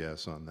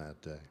CBS on that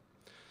day.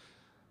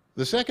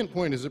 The second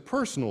point is a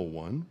personal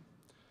one.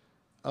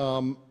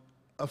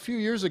 A few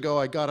years ago,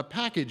 I got a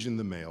package in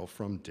the mail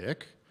from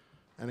Dick,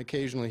 and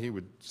occasionally he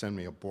would send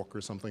me a book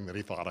or something that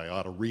he thought I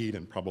ought to read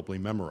and probably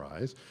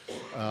memorize.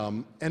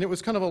 And it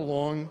was kind of a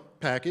long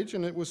package,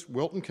 and it was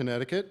Wilton,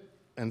 Connecticut,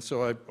 And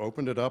so I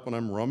opened it up, and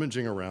I'm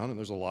rummaging around, and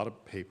there's a lot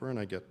of paper, and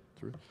I get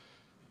through.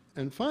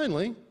 And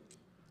finally,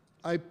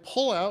 I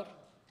pull out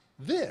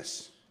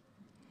this,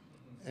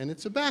 and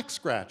it's a back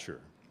scratcher.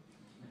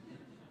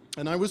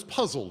 And I was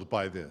puzzled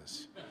by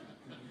this.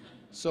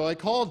 So I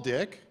called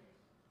Dick,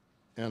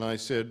 and I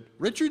said,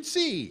 "Richard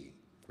C.,"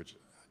 which I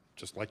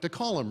just like to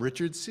call him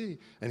Richard C.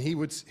 And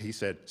he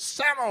said,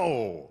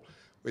 "Samo!"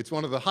 It's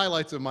one of the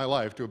highlights of my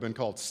life to have been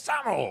called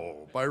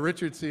Samo by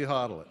Richard C.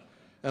 Hottelet.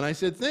 And I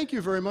said, "Thank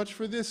you very much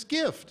for this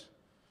gift."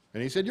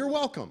 And he said, "You're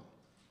welcome."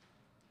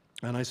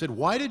 And I said,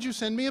 "Why did you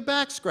send me a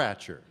back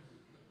scratcher?"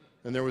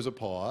 And there was a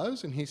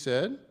pause, and he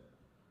said,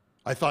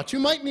 "I thought you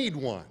might need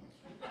one."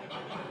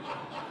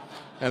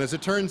 And as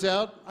it turns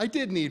out, I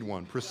did need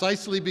one,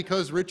 precisely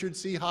because Richard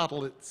C.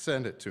 Hottelet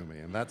sent it to me,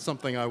 and that's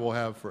something I will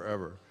have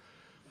forever.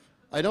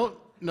 I don't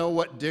know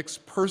what Dick's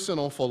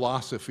personal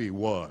philosophy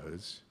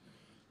was.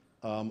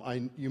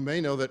 You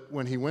may know that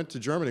when he went to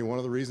Germany, one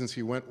of the reasons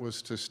he went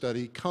was to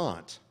study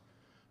Kant.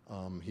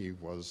 He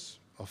was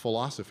a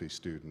philosophy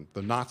student.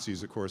 The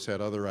Nazis, of course,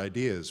 had other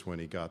ideas when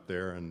he got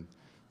there, and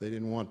they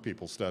didn't want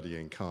people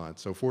studying Kant.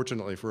 So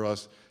fortunately for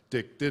us,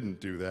 Dick didn't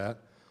do that.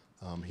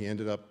 He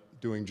ended up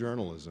doing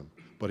journalism.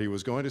 But he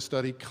was going to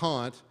study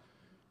Kant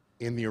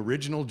in the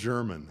original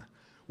German,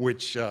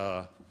 which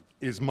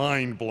is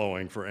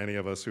mind-blowing for any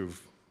of us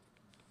who've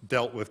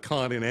dealt with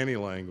Kant in any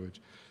language.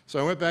 So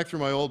I went back through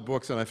my old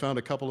books, and I found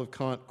a couple of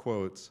Kant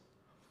quotes,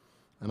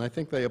 and I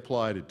think they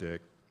apply to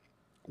Dick.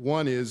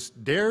 One is,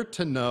 "Dare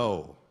to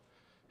know.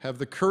 Have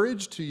the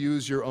courage to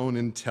use your own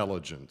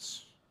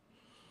intelligence."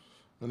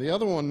 And the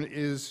other one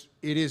is,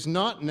 "It is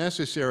not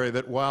necessary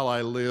that while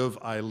I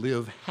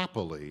live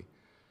happily,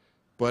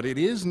 but it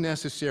is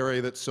necessary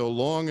that so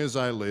long as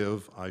I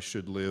live, I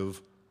should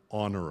live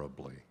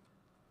honorably."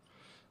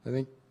 I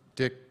think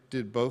Dick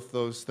did both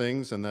those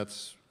things, and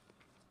that's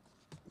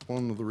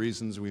one of the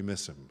reasons we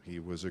miss him. He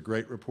was a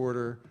great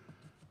reporter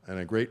and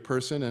a great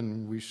person,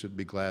 and we should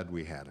be glad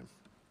we had him.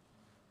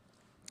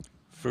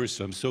 First,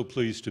 I'm so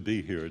pleased to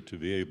be here, to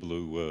be able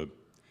to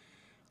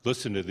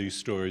listen to these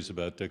stories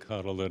about Dick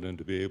Hottelet and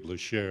to be able to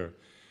share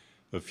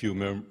a few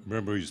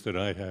memories that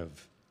I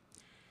have.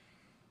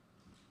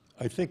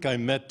 I think I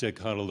met Dick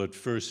Hottelet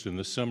first in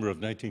the summer of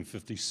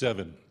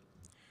 1957.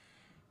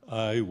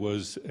 I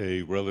was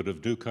a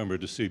relative newcomer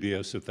to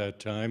CBS at that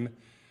time.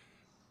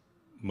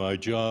 My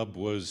job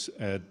was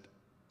at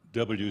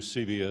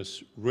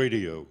WCBS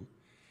Radio,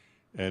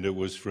 and it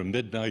was from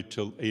midnight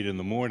till 8 in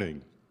the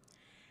morning.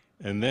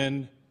 And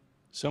then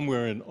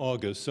sometime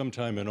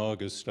in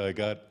August, I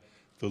got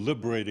the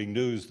liberating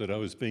news that I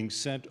was being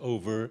sent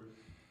over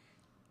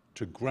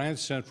to Grand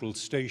Central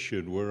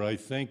Station, where I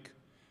think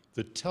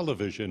the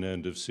television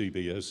end of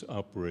CBS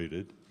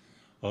operated,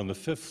 on the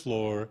 5th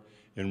floor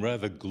in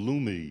rather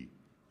gloomy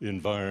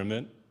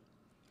environment.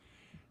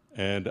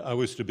 And I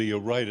was to be a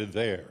writer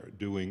there,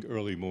 doing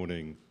early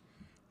morning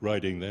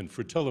writing then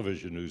for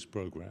television news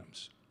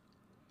programs.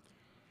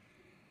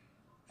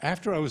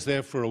 After I was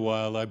there for a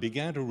while, I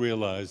began to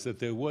realize that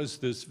there was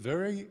this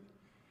very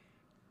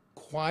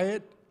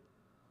quiet,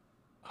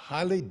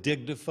 highly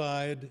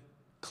dignified,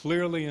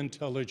 clearly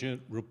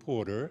intelligent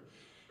reporter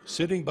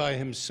sitting by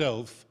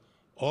himself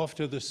off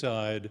to the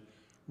side,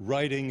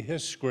 writing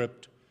his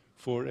script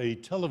for a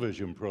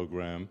television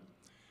program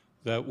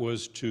that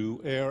was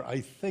to air,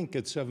 I think,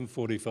 at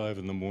 7:45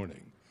 in the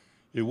morning.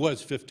 It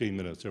was 15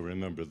 minutes, I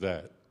remember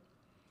that.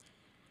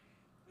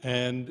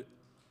 And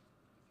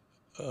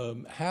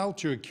Hal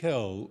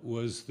Turkel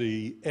was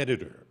the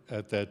editor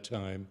at that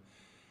time,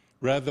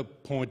 rather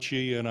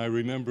paunchy, and I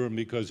remember him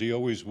because he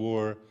always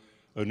wore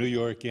a New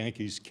York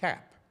Yankees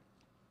cap.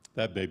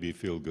 That made me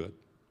feel good.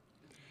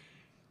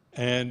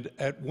 And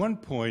at one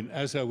point,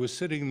 as I was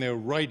sitting there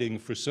writing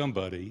for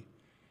somebody,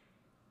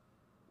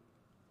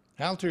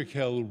 Hal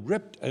Turkel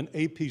ripped an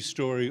AP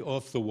story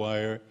off the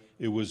wire.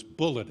 It was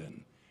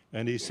Bulletin.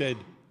 And he said,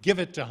 "Give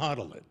it to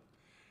Hottelet."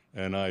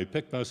 And I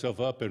picked myself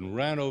up and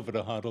ran over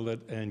to Hottelet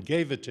and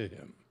gave it to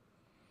him.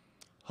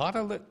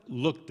 Hottelet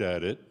looked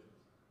at it,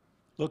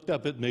 looked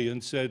up at me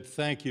and said,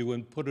 "Thank you,"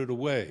 and put it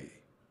away.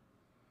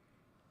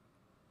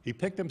 He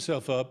picked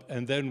himself up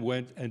and then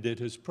went and did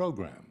his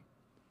program.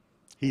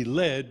 He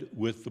led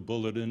with the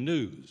Bulletin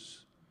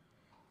News.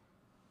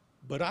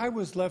 But I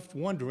was left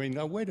wondering,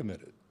 now wait a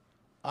minute.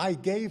 I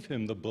gave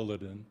him the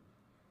Bulletin.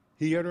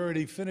 He had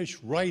already finished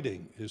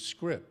writing his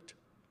script.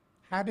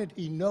 How did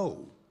he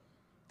know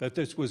that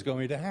this was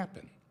going to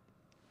happen?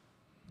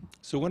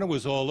 So when it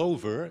was all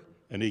over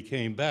and he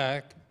came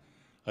back,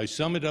 I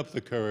summoned up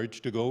the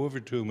courage to go over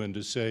to him and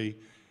to say,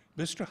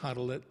 "Mr.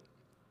 Hottelet,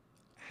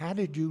 how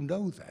did you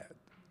know that?"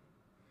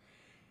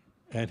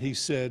 And he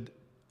said,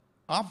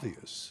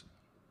 "Obvious."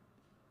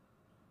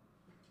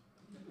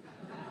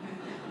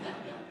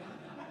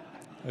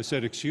 I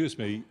said, "Excuse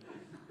me,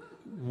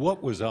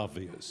 what was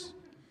obvious?"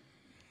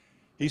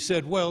 He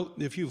said, "Well,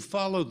 if you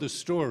followed the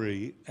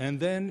story," and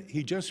then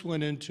he just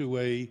went into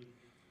a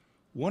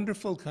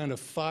wonderful kind of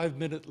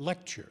 5-minute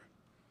lecture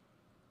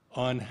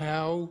on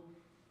how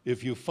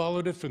If you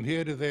followed it from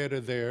here to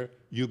there,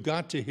 you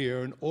got to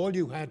here, and all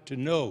you had to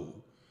know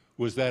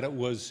was that it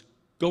was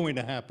going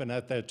to happen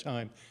at that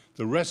time.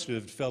 The rest of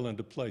it fell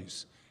into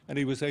place, and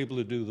he was able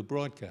to do the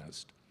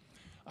broadcast.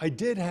 I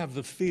did have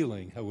the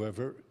feeling,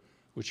 however,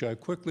 which I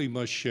quickly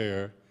must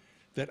share,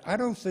 that I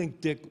don't think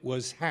Dick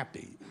was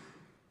happy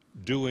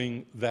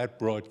doing that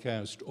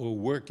broadcast or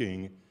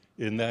working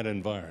in that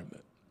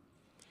environment.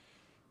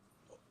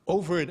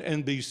 Over at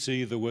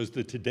NBC, there was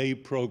the Today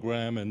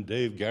program, and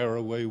Dave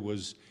Garroway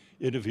was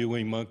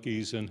interviewing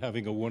monkeys and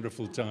having a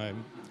wonderful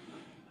time.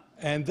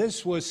 And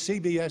this was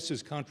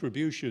CBS's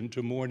contribution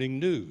to morning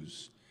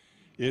news.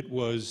 It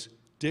was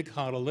Dick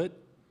Hottelet,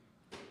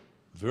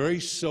 very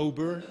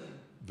sober,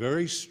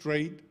 very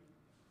straight,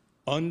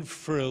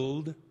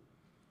 unfrilled,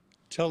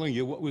 telling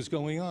you what was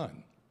going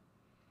on.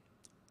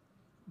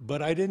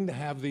 But I didn't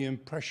have the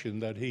impression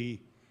that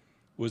he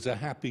was a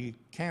happy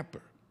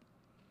camper.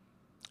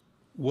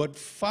 What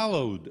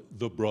followed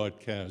the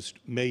broadcast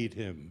made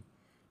him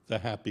the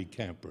happy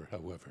camper,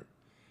 however.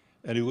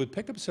 And he would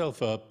pick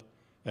himself up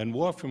and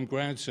walk from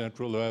Grand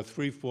Central about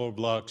 3-4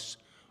 blocks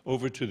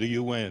over to the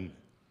UN.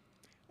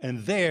 And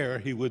there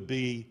he would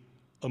be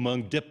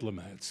among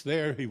diplomats.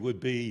 There he would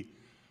be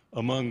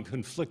among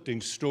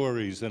conflicting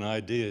stories and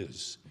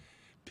ideas.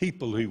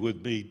 People he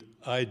would meet,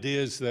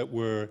 ideas that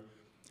were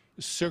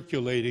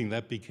circulating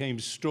that became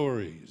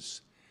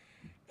stories.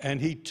 And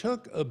he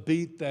took a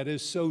beat that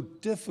is so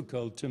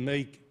difficult to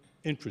make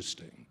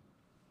interesting,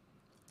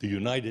 the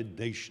United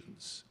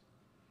Nations,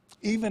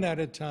 even at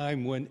a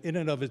time when in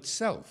and of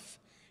itself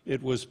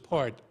it was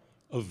part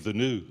of the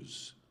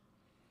news.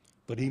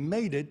 But he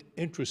made it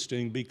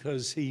interesting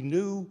because he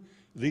knew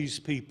these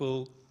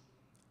people,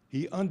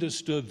 he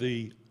understood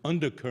the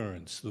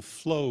undercurrents, the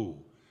flow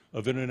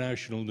of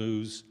international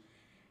news.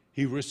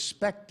 He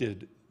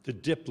respected the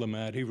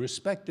diplomat, he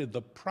respected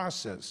the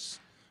process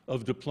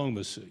of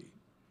diplomacy.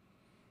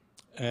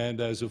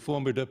 And as a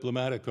former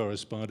diplomatic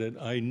correspondent,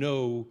 I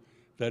know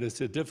that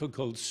it's a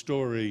difficult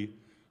story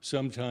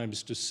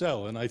sometimes to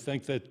sell. And I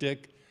think that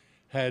Dick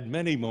had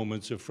many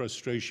moments of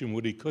frustration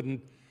when he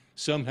couldn't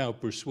somehow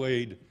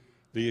persuade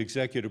the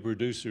executive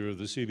producer of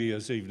the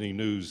CBS Evening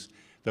News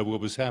that what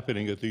was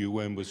happening at the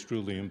UN was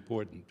truly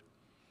important.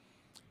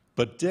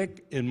 But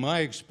Dick, in my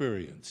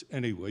experience,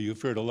 anyway,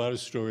 you've heard a lot of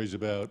stories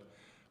about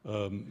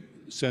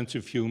sense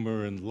of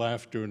humor and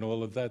laughter and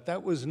all of that.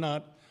 That was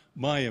not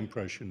my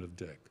impression of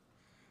Dick.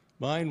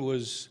 Mine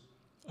was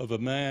of a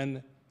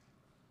man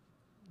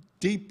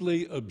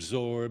deeply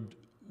absorbed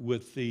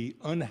with the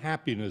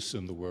unhappiness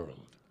in the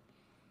world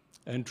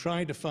and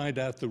trying to find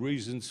out the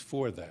reasons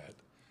for that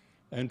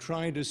and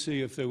trying to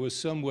see if there was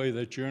some way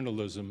that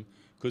journalism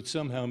could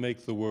somehow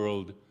make the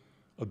world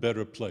a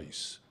better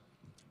place.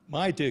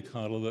 My Dick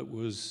Hottelet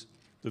was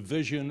the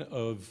vision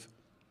of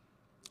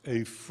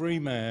a free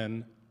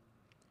man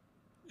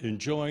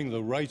enjoying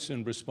the rights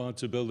and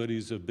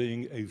responsibilities of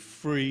being a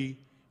free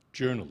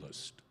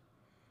journalist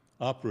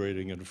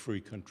operating in a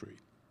free country.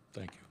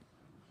 Thank you.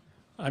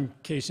 I'm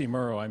Casey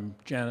Murrow. I'm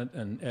Janet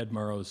and Ed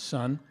Murrow's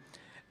son.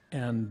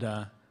 And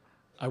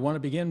I want to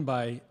begin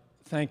by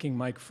thanking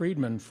Mike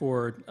Friedman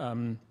for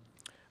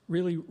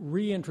really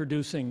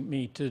reintroducing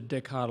me to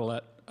Dick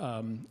Hottelet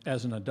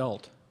as an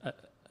adult.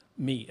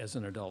 Me as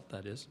an adult,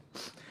 that is.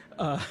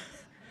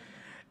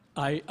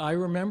 I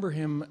remember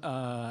him,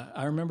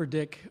 I remember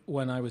Dick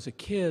when I was a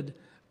kid,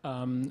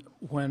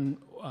 when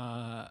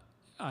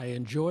I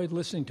enjoyed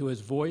listening to his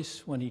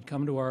voice when he'd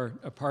come to our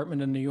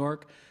apartment in New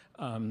York.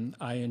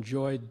 I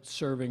enjoyed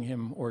serving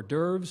him hors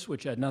d'oeuvres,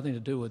 which had nothing to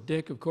do with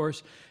Dick, of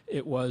course.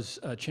 It was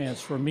a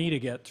chance for me to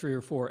get 3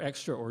 or 4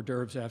 extra hors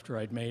d'oeuvres after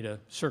I'd made a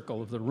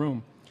circle of the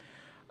room.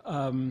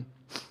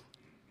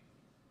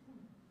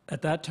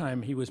 At that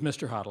time, he was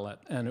Mr. Hottelet,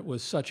 and it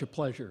was such a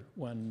pleasure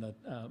when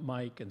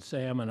Mike and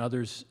Sam and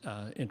others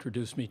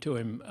introduced me to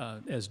him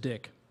as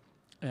Dick,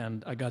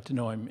 and I got to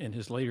know him in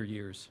his later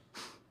years.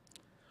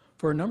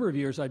 For a number of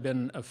years, I've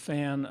been a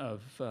fan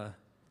of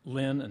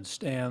Lynn and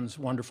Stan's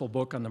wonderful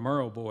book on the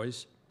Murrow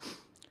boys,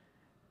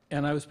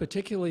 and I was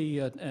particularly,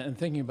 and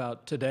thinking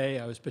about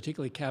today, I was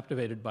particularly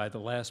captivated by the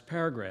last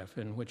paragraph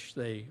in which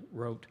they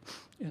wrote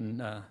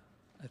in, I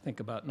think,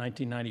 about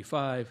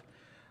 1995.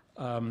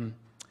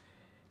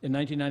 In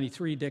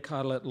 1993, Dick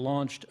Hottelet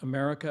launched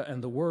America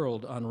and the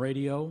World on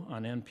radio,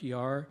 on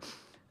NPR,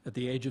 at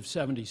the age of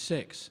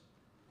 76.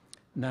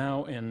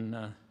 Now,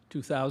 in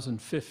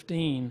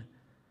 2015,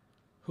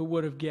 who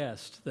would have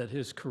guessed that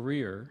his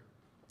career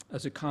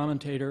as a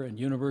commentator and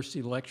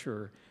university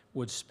lecturer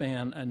would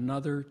span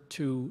another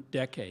 2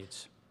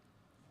 decades?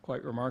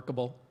 Quite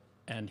remarkable,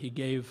 and he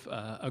gave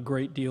a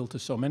great deal to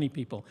so many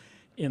people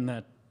in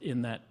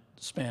that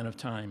span of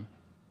time.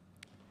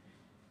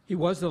 He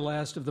was the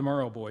last of the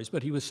Murrow boys,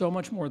 but he was so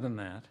much more than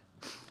that.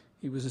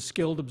 He was a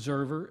skilled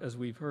observer, as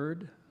we've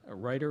heard, a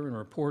writer and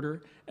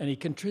reporter, and he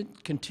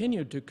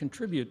continued to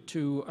contribute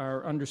to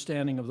our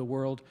understanding of the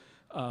world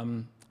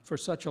for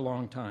such a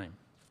long time,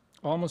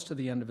 almost to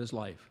the end of his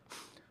life.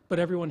 But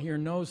everyone here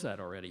knows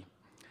that already.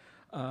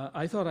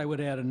 I thought I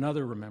would add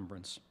another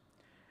remembrance.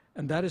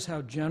 And that is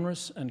how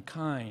generous and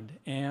kind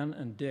Anne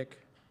and Dick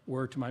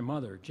were to my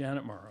mother,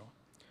 Janet Morrow,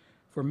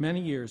 for many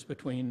years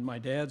between my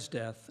dad's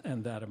death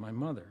and that of my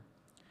mother.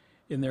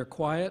 In their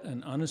quiet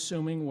and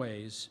unassuming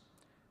ways,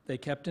 they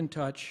kept in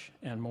touch,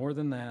 and more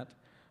than that,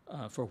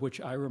 for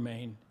which I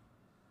remain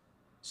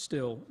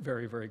still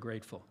very, very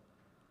grateful.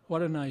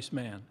 What a nice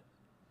man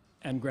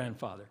and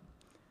grandfather.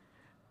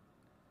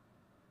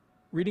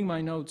 Reading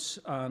my notes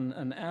on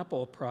an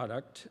Apple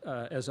product,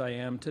 as I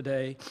am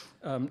today,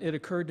 it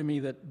occurred to me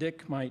that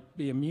Dick might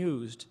be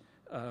amused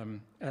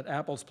at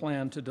Apple's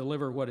plan to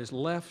deliver what is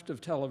left of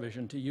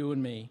television to you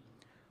and me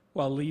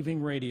while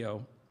leaving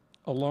radio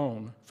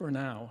alone for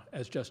now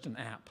as just an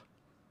app.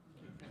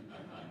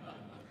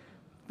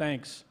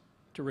 Thanks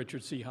to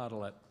Richard C.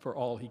 Hottelet for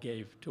all he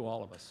gave to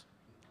all of us.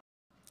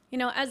 You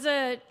know, as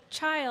a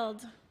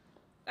child,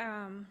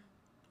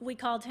 we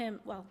called him,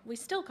 well, we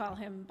still call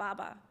him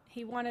Baba.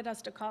 He wanted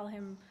us to call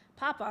him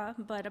Papa,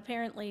 but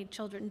apparently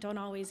children don't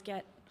always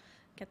get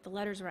the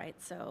letters right,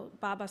 so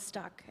Baba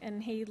stuck,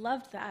 and he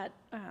loved that.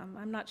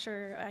 I'm not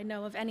sure I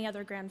know of any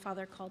other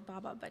grandfather called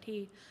Baba, but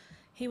he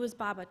was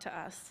Baba to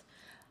us.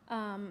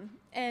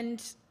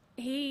 And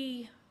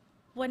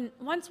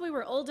once we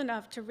were old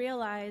enough to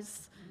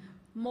realize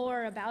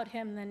more about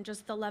him than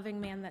just the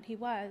loving man that he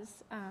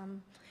was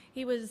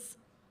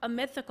a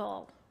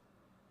mythical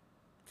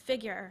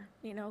figure,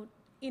 you know,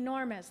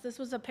 enormous. This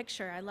was a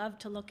picture I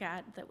loved to look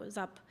at that was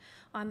up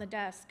on the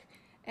desk.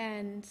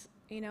 And,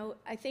 you know,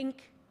 I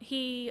think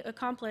he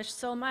accomplished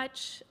so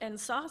much and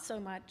saw so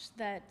much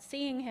that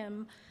seeing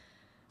him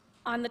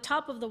on the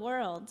top of the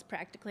world,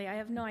 practically, I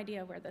have no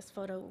idea where this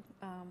photo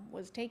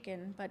was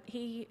taken, but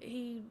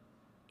he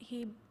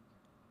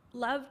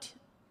loved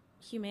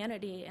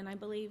humanity, and I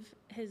believe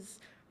his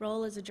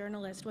role as a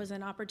journalist was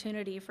an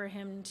opportunity for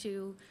him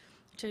to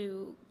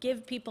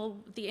give people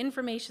the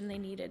information they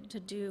needed to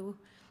do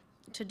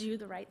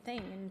the right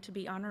thing and to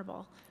be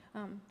honorable.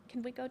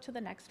 Can we go to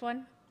the next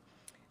one?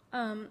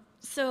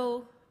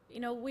 So, you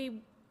know,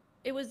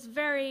 it was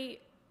very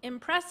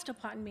impressed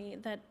upon me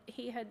that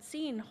he had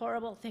seen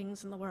horrible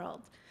things in the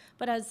world.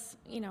 But as,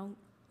 you know,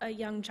 a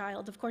young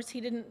child, of course,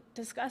 he didn't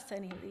discuss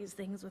any of these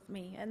things with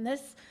me. And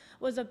this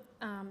was a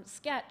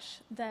sketch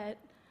that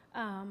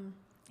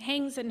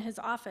hangs in his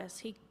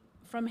office.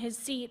 From his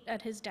seat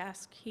at his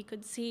desk, he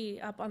could see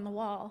up on the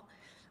wall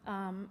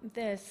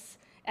this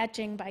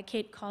etching by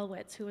Kate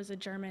Kollwitz, who was a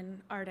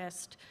German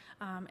artist.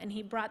 And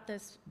he brought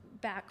this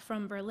back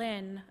from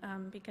Berlin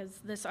because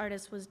this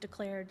artist was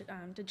declared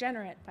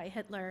degenerate by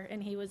Hitler,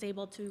 and he was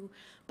able to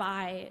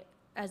buy,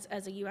 as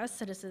a US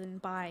citizen,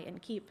 buy and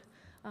keep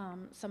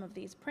some of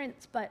these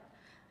prints. But,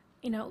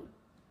 you know,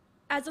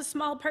 as a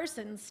small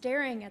person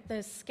staring at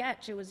this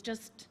sketch, it was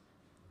just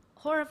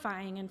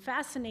horrifying and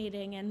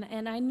fascinating,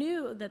 and I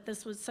knew that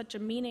this was such a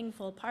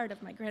meaningful part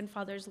of my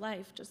grandfather's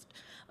life, just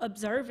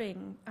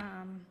observing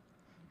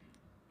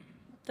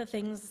the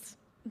things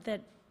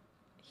that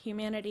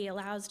humanity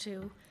allows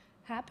to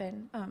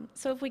happen.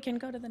 So if we can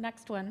go to the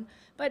next one.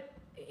 But,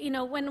 you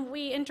know, when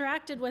we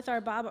interacted with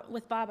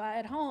Baba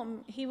at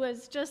home, he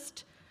was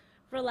just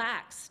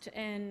relaxed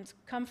and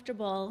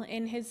comfortable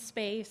in his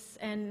space,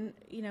 and,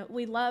 you know,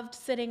 we loved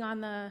sitting on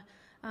the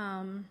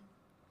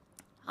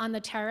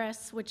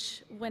terrace,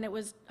 which when it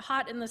was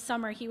hot in the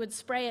summer, he would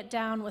spray it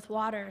down with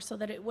water so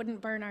that it wouldn't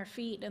burn our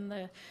feet, and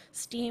the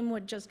steam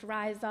would just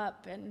rise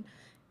up, and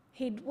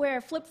he'd wear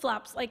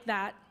flip-flops like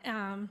that.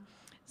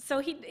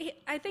 So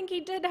I think he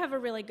did have a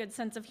really good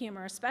sense of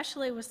humor,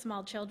 especially with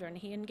small children.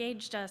 He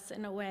engaged us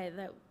in a way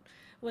that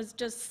was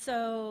just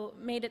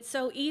made it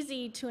so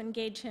easy to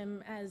engage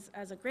him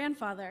as a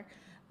grandfather.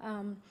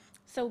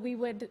 So we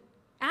would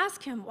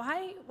ask him,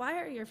 why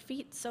are your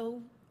feet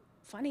so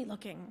funny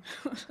looking?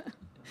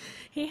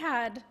 He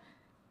had,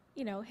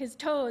 you know, his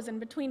toes, and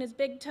between his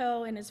big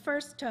toe and his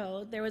first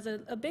toe, there was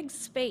a big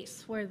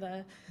space where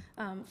the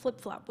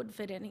flip-flop would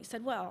fit in. He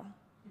said, well,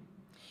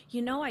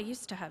 you know, I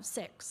used to have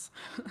 6.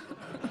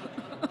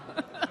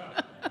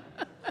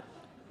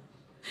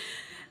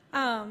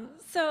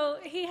 So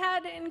he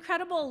had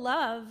incredible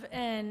love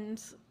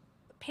and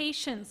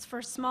patience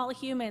for small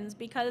humans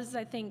because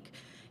I think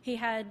he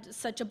had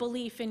such a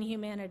belief in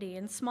humanity,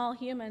 and small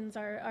humans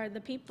are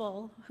the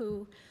people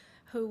who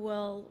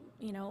will,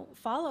 you know,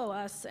 follow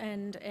us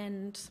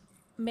and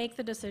make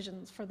the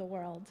decisions for the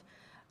world.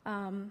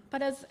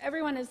 But as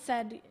everyone has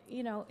said,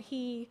 you know,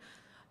 he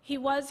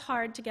was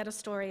hard to get a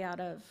story out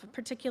of,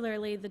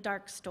 particularly the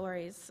dark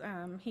stories.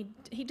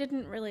 He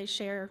didn't really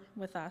share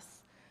with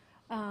us.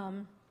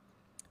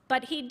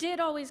 But he did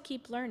always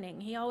keep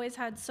learning. He always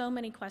had so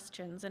many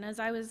questions. And as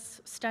I was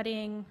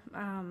studying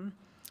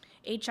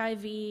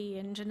HIV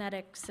and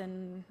genetics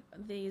and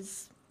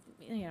these,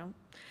 you know,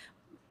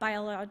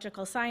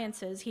 biological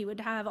sciences, he would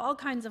have all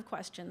kinds of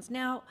questions.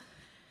 Now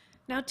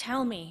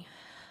tell me,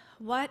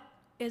 what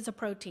is a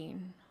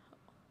protein?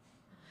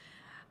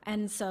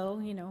 And so,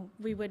 you know,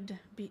 we would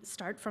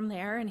start from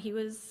there, and he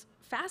was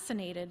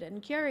fascinated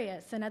and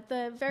curious. And at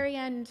the very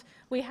end,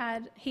 he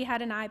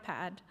had an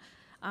iPad.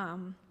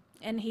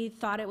 and he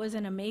thought it was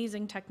an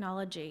amazing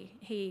technology.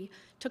 He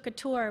took a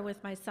tour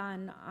with my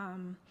son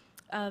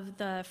of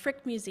the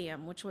Frick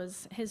Museum, which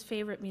was his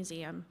favorite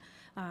museum,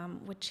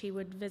 which he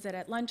would visit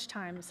at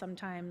lunchtime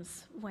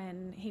sometimes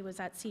when he was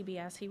at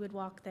CBS. He would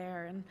walk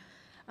there,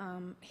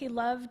 and he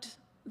loved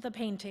the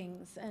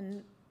paintings,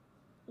 and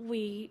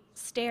we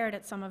stared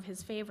at some of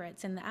his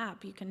favorites in the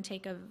app. You can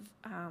take a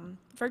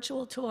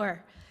virtual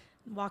tour,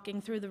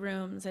 walking through the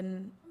rooms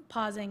and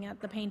pausing at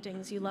the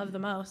paintings you love the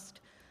most.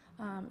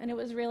 And it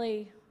was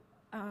really,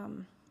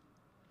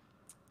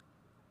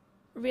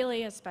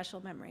 really a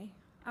special memory.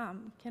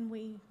 Can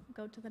we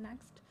go to the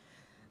next?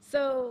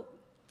 So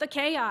the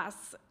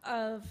chaos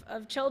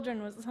of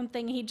children was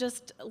something he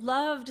just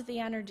loved, the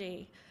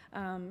energy.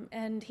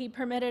 And he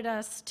permitted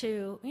us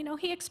to,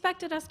 he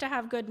expected us to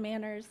have good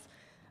manners,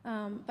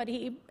 but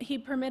he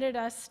permitted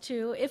us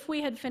to, if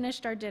we had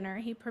finished our dinner,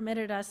 he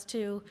permitted us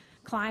to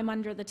climb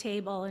under the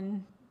table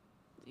and,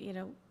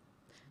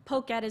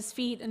 poke at his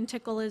feet and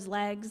tickle his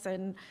legs.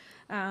 And,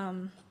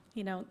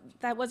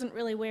 that wasn't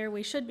really where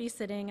we should be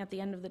sitting at the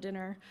end of the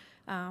dinner.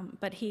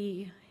 But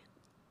he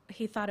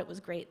thought it was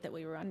great that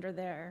we were under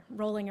there,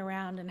 rolling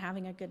around and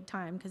having a good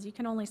time, because you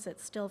can only sit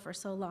still for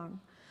so long.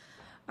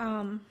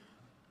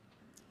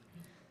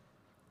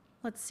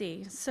 Let's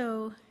see.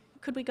 So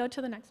could we go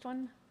to the next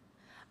one?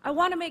 I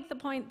want to make the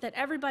point that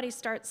everybody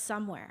starts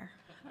somewhere.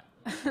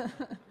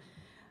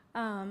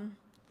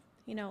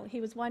 He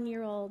was 1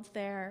 year old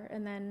there,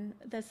 and then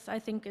this, I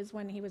think, is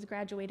when he was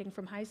graduating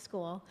from high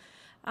school.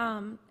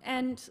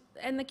 And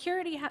the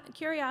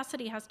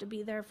curiosity has to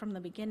be there from the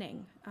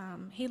beginning.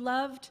 He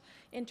loved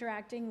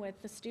interacting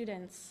with the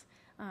students,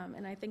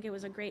 and I think it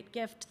was a great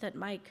gift that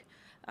Mike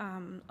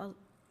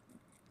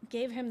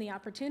gave him the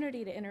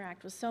opportunity to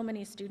interact with so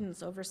many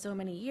students over so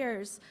many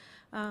years,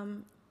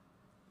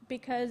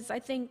 because I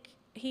think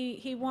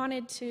he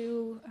wanted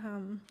to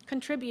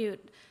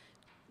contribute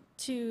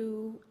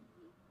to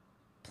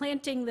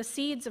planting the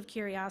seeds of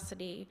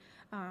curiosity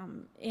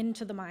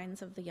into the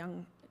minds of the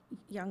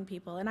young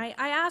people. And I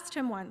asked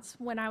him once,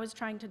 when I was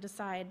trying to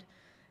decide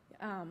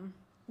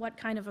what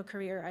kind of a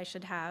career I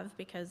should have,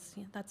 because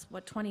that's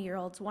what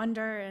 20-year-olds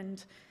wonder.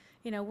 And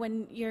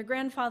when your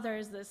grandfather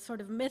is this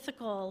sort of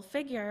mythical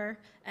figure,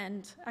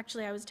 and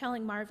actually I was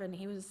telling Marvin,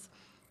 he was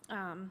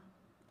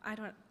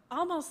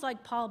almost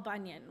like Paul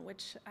Bunyan,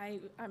 which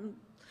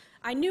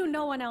I knew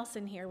no one else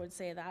in here would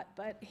say that,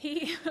 but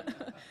he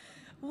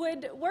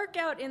would work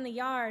out in the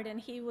yard, and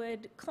he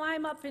would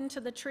climb up into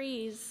the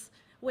trees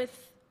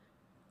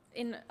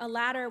in a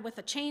ladder with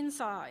a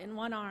chainsaw in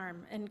one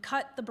arm and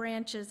cut the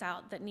branches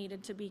out that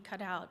needed to be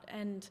cut out.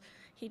 And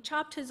he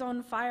chopped his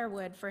own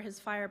firewood for his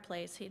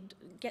fireplace. He'd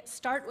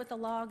start with a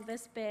log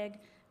this big,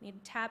 and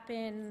he'd tap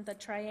in the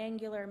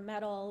triangular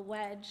metal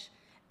wedge,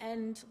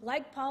 and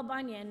like Paul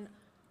Bunyan,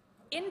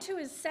 into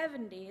his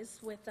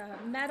 70s with a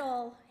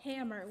metal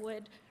hammer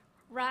would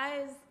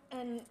rise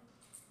and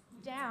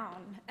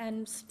down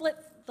and split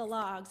the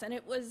logs. And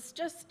it was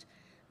just,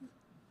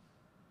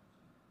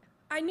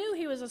 I knew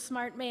he was a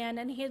smart man,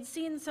 and he had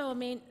seen so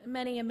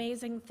many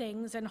amazing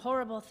things and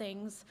horrible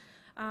things.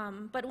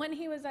 But when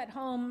he was at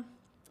home,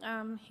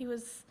 he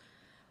was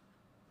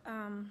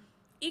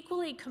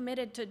equally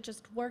committed to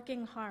just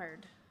working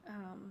hard.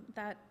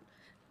 That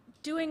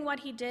doing what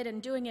he did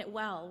and doing it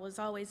well was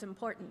always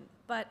important.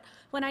 But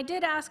when I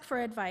did ask for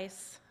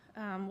advice,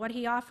 what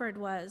he offered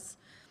was,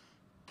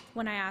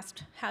 when I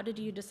asked, how did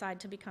you decide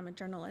to become a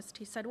journalist?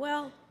 He said,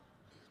 well,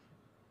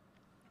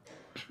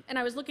 and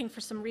I was looking for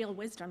some real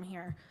wisdom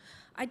here,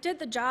 I did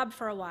the job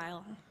for a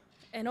while,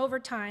 and over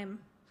time,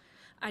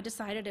 I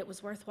decided it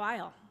was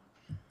worthwhile.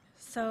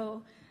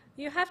 So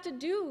you have to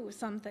do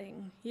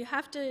something. You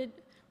have to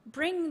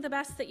bring the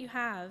best that you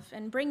have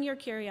and bring your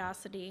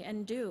curiosity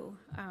and do.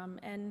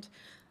 And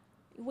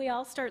we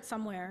all start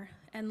somewhere,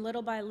 and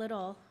little by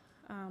little,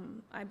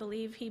 I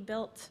believe he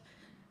built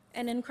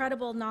an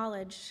incredible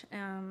knowledge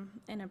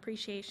and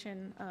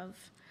appreciation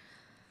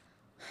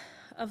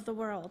of the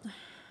world.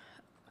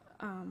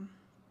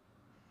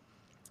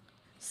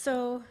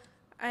 So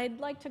I'd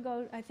like to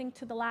go, I think,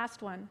 to the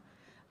last one.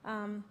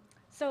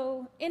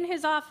 So in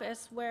his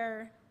office,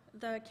 where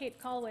the Kate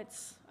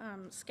Kollwitz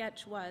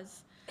sketch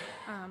was,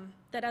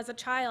 that as a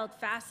child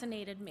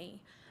fascinated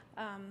me.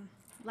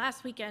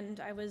 Last weekend,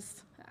 I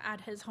was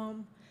at his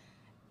home.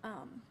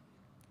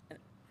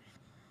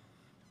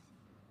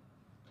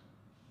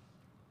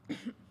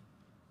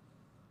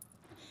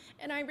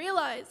 And I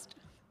realized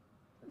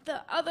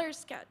the other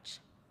sketch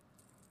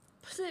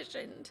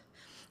positioned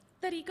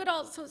that he could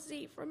also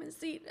see from his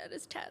seat at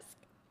his desk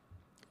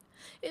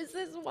is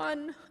this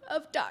one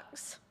of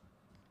ducks.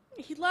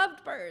 He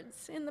loved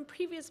birds. In the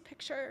previous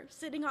picture,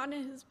 sitting on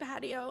his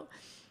patio,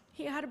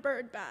 he had a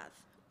bird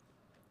bath.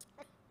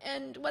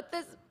 And what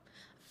this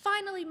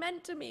finally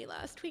meant to me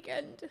last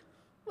weekend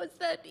was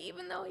that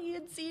even though he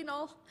had seen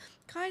all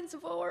kinds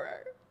of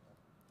horror,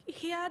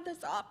 he had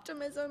this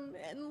optimism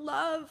and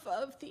love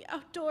of the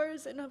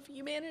outdoors and of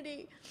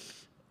humanity.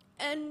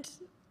 And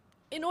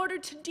in order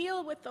to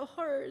deal with the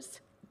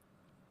horrors,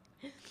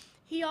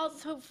 he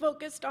also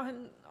focused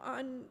on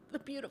the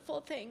beautiful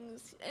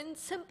things and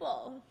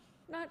simple,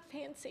 not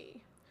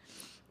fancy.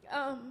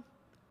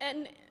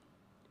 And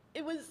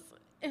it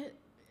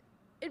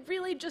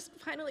really just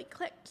finally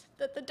clicked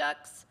that the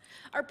ducks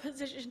are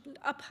positioned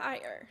up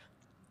higher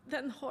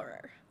than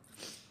horror.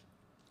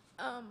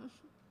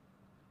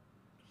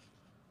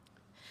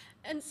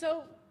 And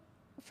so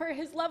for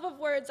his love of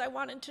words, I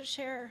wanted to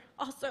share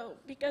also,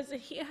 because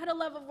he had a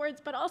love of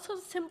words, but also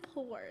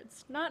simple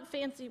words, not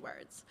fancy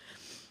words.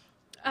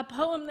 A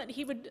poem that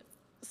he would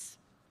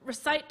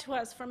recite to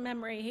us from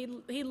memory.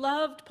 He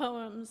loved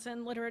poems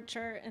and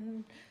literature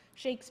and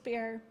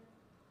Shakespeare.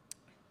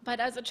 But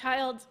as a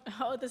child,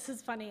 oh, this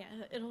is funny,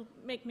 it'll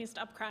make me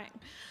stop crying.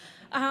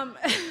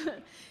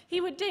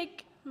 He would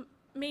take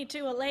me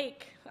to a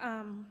lake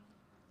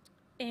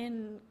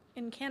in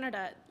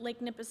Canada,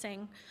 Lake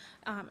Nipissing,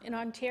 in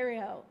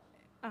Ontario,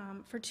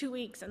 for 2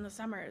 weeks in the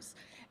summers.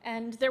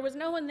 And there was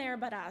no one there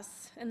but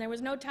us, and there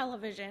was no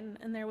television,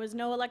 and there was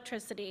no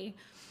electricity.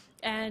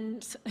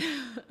 And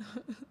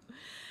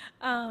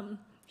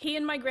he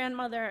and my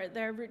grandmother,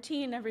 their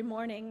routine every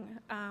morning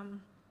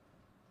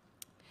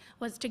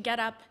was to get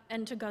up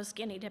and to go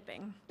skinny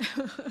dipping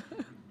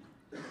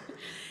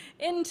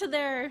into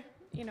their,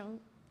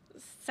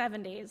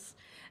 70s.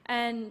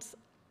 And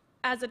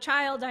as a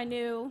child, I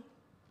knew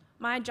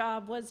my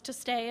job was to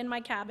stay in my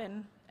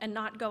cabin and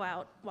not go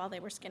out while they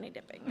were skinny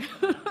dipping.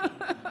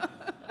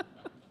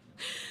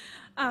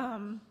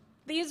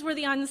 These were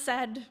the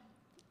unsaid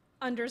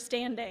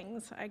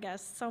understandings, I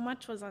guess. So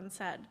much was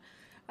unsaid.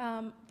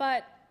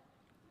 But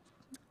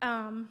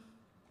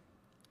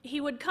he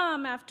would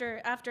come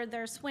after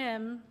their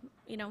swim,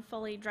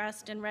 fully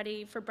dressed and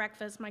ready for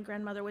breakfast. My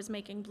grandmother was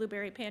making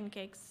blueberry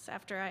pancakes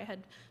after I had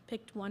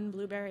picked one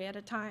blueberry at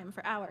a time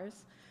for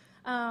hours.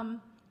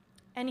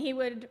 And he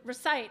would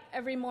recite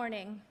every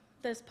morning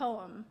this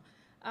poem,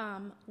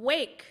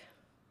 "Wake,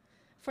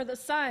 for the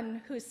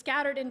sun who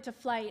scattered into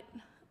flight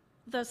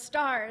the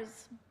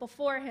stars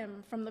before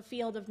him from the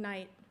field of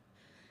night,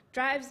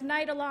 drives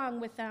night along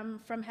with them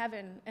from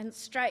heaven and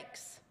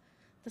strikes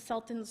the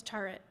Sultan's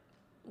turret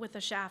with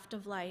a shaft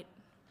of light."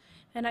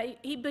 And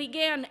he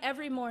began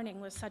every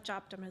morning with such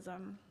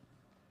optimism.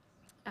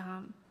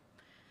 And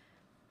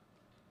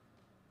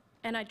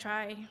I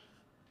try,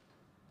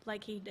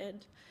 like he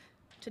did,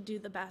 to do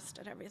the best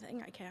at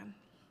everything I can.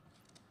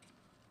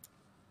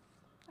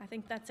 I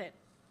think that's it.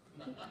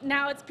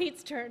 Now it's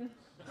Pete's turn.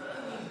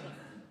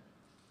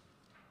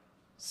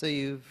 So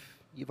you've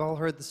all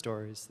heard the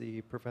stories,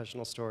 the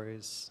professional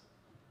stories,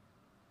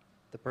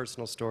 the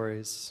personal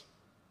stories.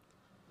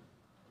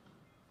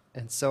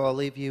 And so I'll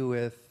leave you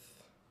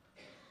with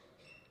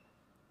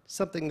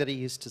something that he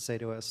used to say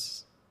to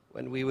us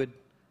when we would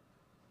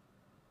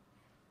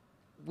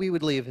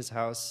leave his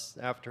house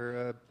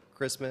after a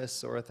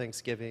Christmas or a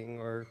Thanksgiving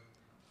or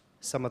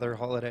some other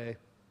holiday.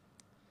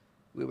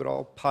 We would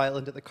all pile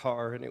into the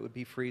car and it would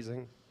be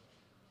freezing.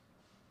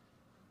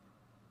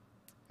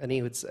 And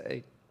he would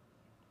say,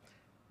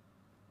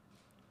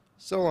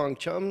 "So long,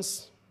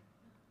 chums.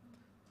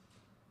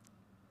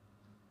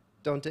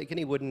 Don't take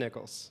any wooden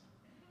nickels."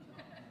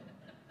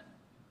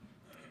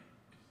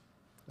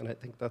 And I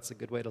think that's a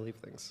good way to leave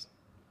things.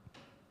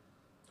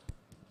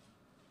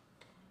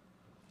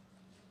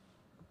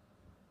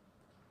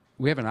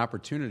 We have an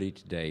opportunity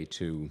today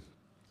to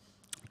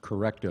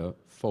correct a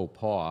faux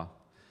pas.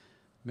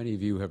 Many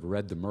of you have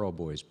read the Merle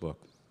Boys book.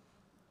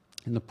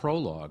 In the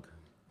prologue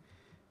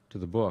to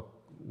the book,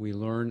 we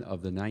learn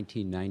of the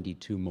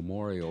 1992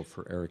 memorial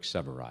for Eric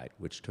Sevareid,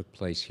 which took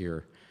place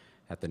here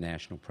at the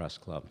National Press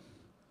Club.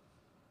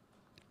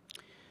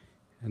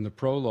 And the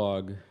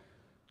prologue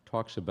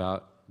talks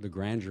about the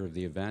grandeur of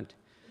the event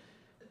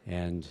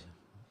and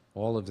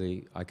all of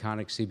the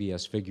iconic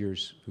CBS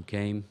figures who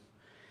came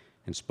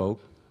and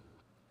spoke,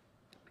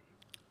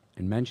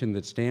 and mentioned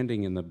that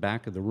standing in the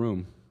back of the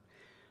room,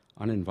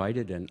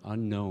 uninvited and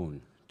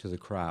unknown to the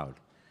crowd,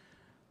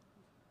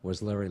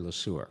 was Larry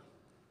LeSueur.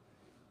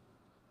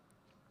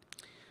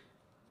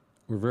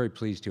 We're very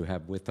pleased to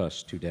have with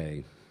us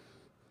today,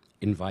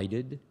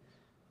 invited,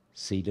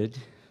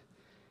 seated,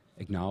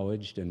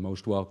 acknowledged, and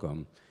most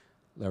welcome,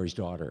 Larry's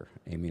daughter,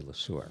 Amy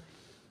LeSueur.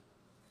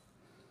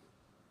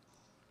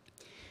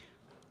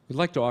 We'd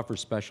like to offer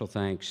special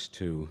thanks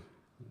to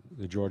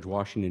the George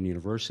Washington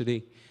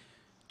University,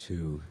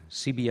 to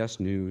CBS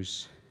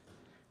News,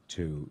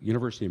 to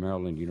University of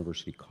Maryland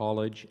University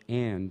College,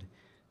 and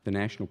the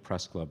National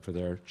Press Club for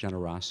their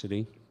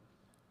generosity.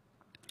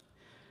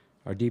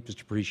 Our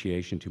deepest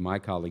appreciation to my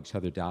colleagues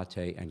Heather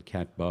Date and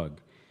Kat Bugg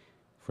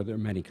for their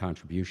many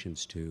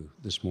contributions to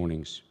this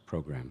morning's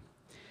program.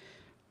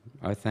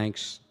 Our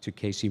thanks to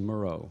Casey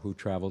Murrow, who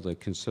traveled a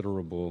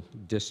considerable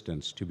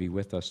distance to be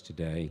with us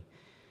today,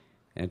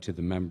 and to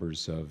the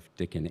members of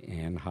Dick and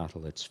Ann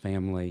Hottelet's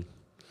family,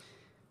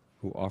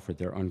 who offered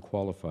their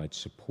unqualified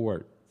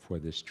support for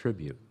this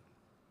tribute.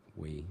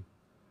 We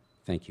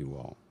thank you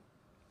all.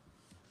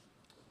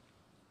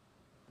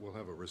 We'll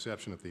have a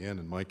reception at the end,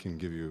 and Mike can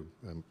give you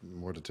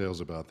more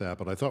details about that.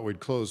 But I thought we'd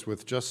close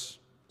with just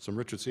some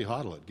Richard C.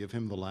 Hottelet. Give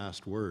him the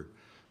last word.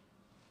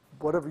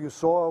 Whatever you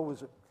saw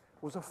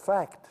was a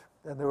fact,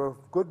 and there were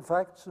good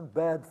facts and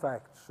bad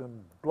facts,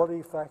 and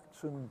bloody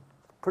facts and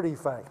pretty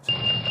facts.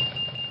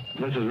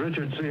 This is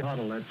Richard C.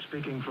 Hottelet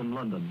speaking from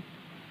London.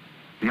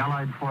 The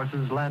Allied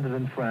forces landed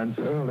in France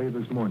early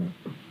this morning.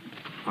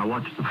 I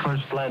watched the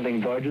first landing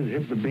barges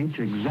hit the beach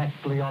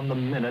exactly on the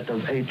minute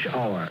of H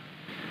hour.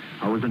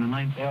 I was in a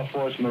 9th Air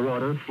Force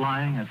Marauder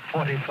flying at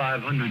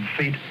 4,500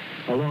 feet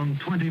along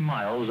 20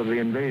 miles of the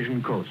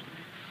invasion coast.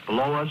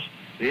 Below us,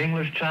 the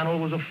English Channel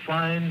was a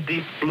fine,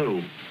 deep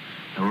blue.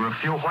 There were a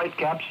few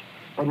whitecaps,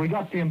 but we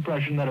got the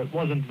impression that it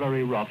wasn't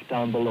very rough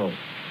down below.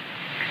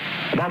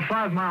 About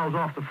 5 miles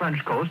off the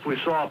French coast, we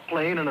saw a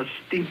plane in a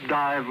steep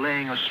dive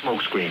laying a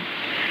smoke screen.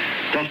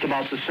 Just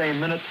about the same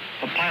minute,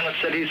 the pilot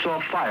said he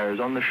saw fires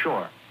on the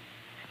shore.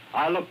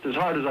 I looked as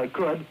hard as I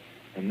could,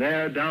 and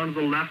there, down to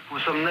the left, were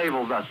some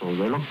naval vessels.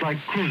 They looked like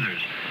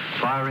cruisers,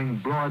 firing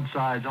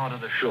broadsides onto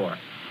the shore.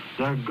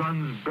 Their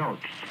guns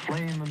belched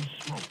flame and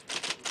smoke.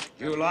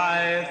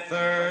 July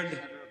 3rd,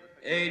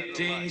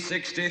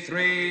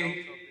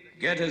 1863,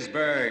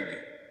 Gettysburg.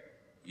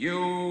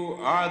 You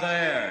are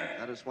there.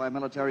 That is why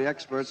military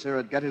experts here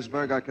at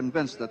Gettysburg are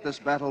convinced that this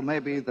battle may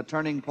be the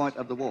turning point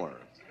of the war.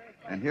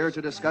 And here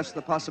to discuss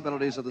the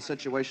possibilities of the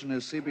situation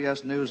is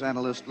CBS News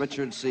analyst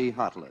Richard C.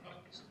 Hottelet.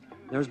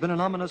 There's been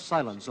an ominous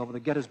silence over the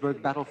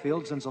Gettysburg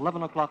battlefield since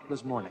 11 o'clock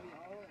this morning.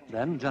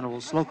 Then General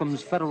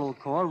Slocum's Federal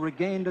Corps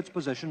regained its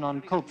position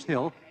on Culp's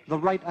Hill, the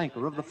right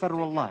anchor of the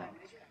Federal line.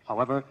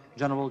 However,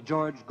 General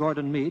George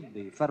Gordon Meade,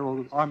 the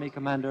Federal Army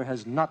commander,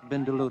 has not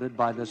been deluded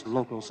by this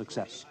local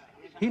success.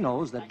 He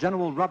knows that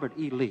General Robert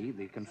E. Lee,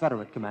 the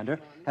Confederate commander,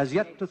 has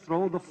yet to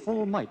throw the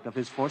full might of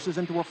his forces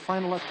into a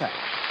final attack.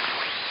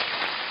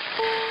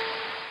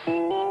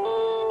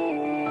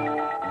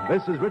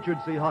 This is Richard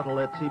C.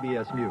 Hottelet,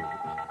 CBS News.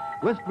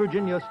 West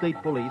Virginia State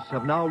Police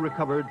have now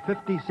recovered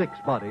 56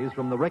 bodies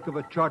from the wreck of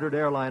a chartered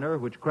airliner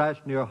which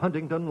crashed near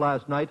Huntington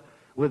last night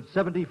with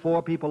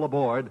 74 people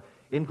aboard,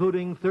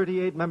 including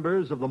 38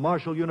 members of the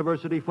Marshall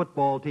University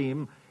football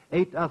team,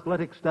 8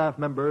 athletic staff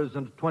members,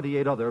 and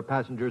 28 other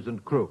passengers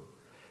and crew.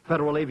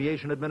 Federal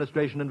Aviation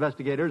Administration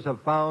investigators have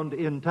found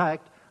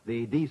intact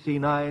the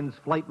DC-9's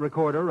flight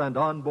recorder and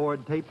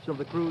onboard tapes of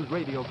the crew's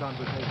radio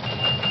conversation.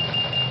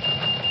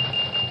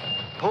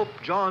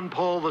 Pope John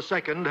Paul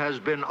II has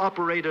been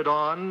operated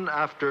on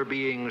after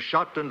being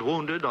shot and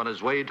wounded on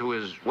his way to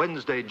his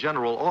Wednesday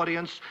general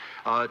audience.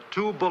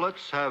 2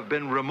 bullets have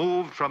been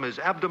removed from his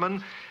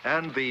abdomen,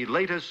 and the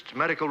latest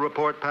medical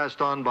report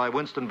passed on by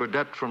Winston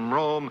Burdett from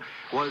Rome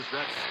was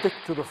that... Stick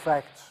to the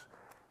facts.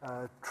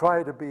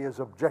 Try to be as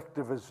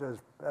objective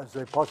as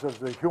they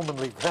possibly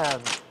humanly can.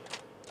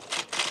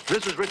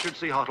 This is Richard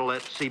C.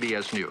 Hottelet,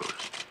 CBS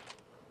News.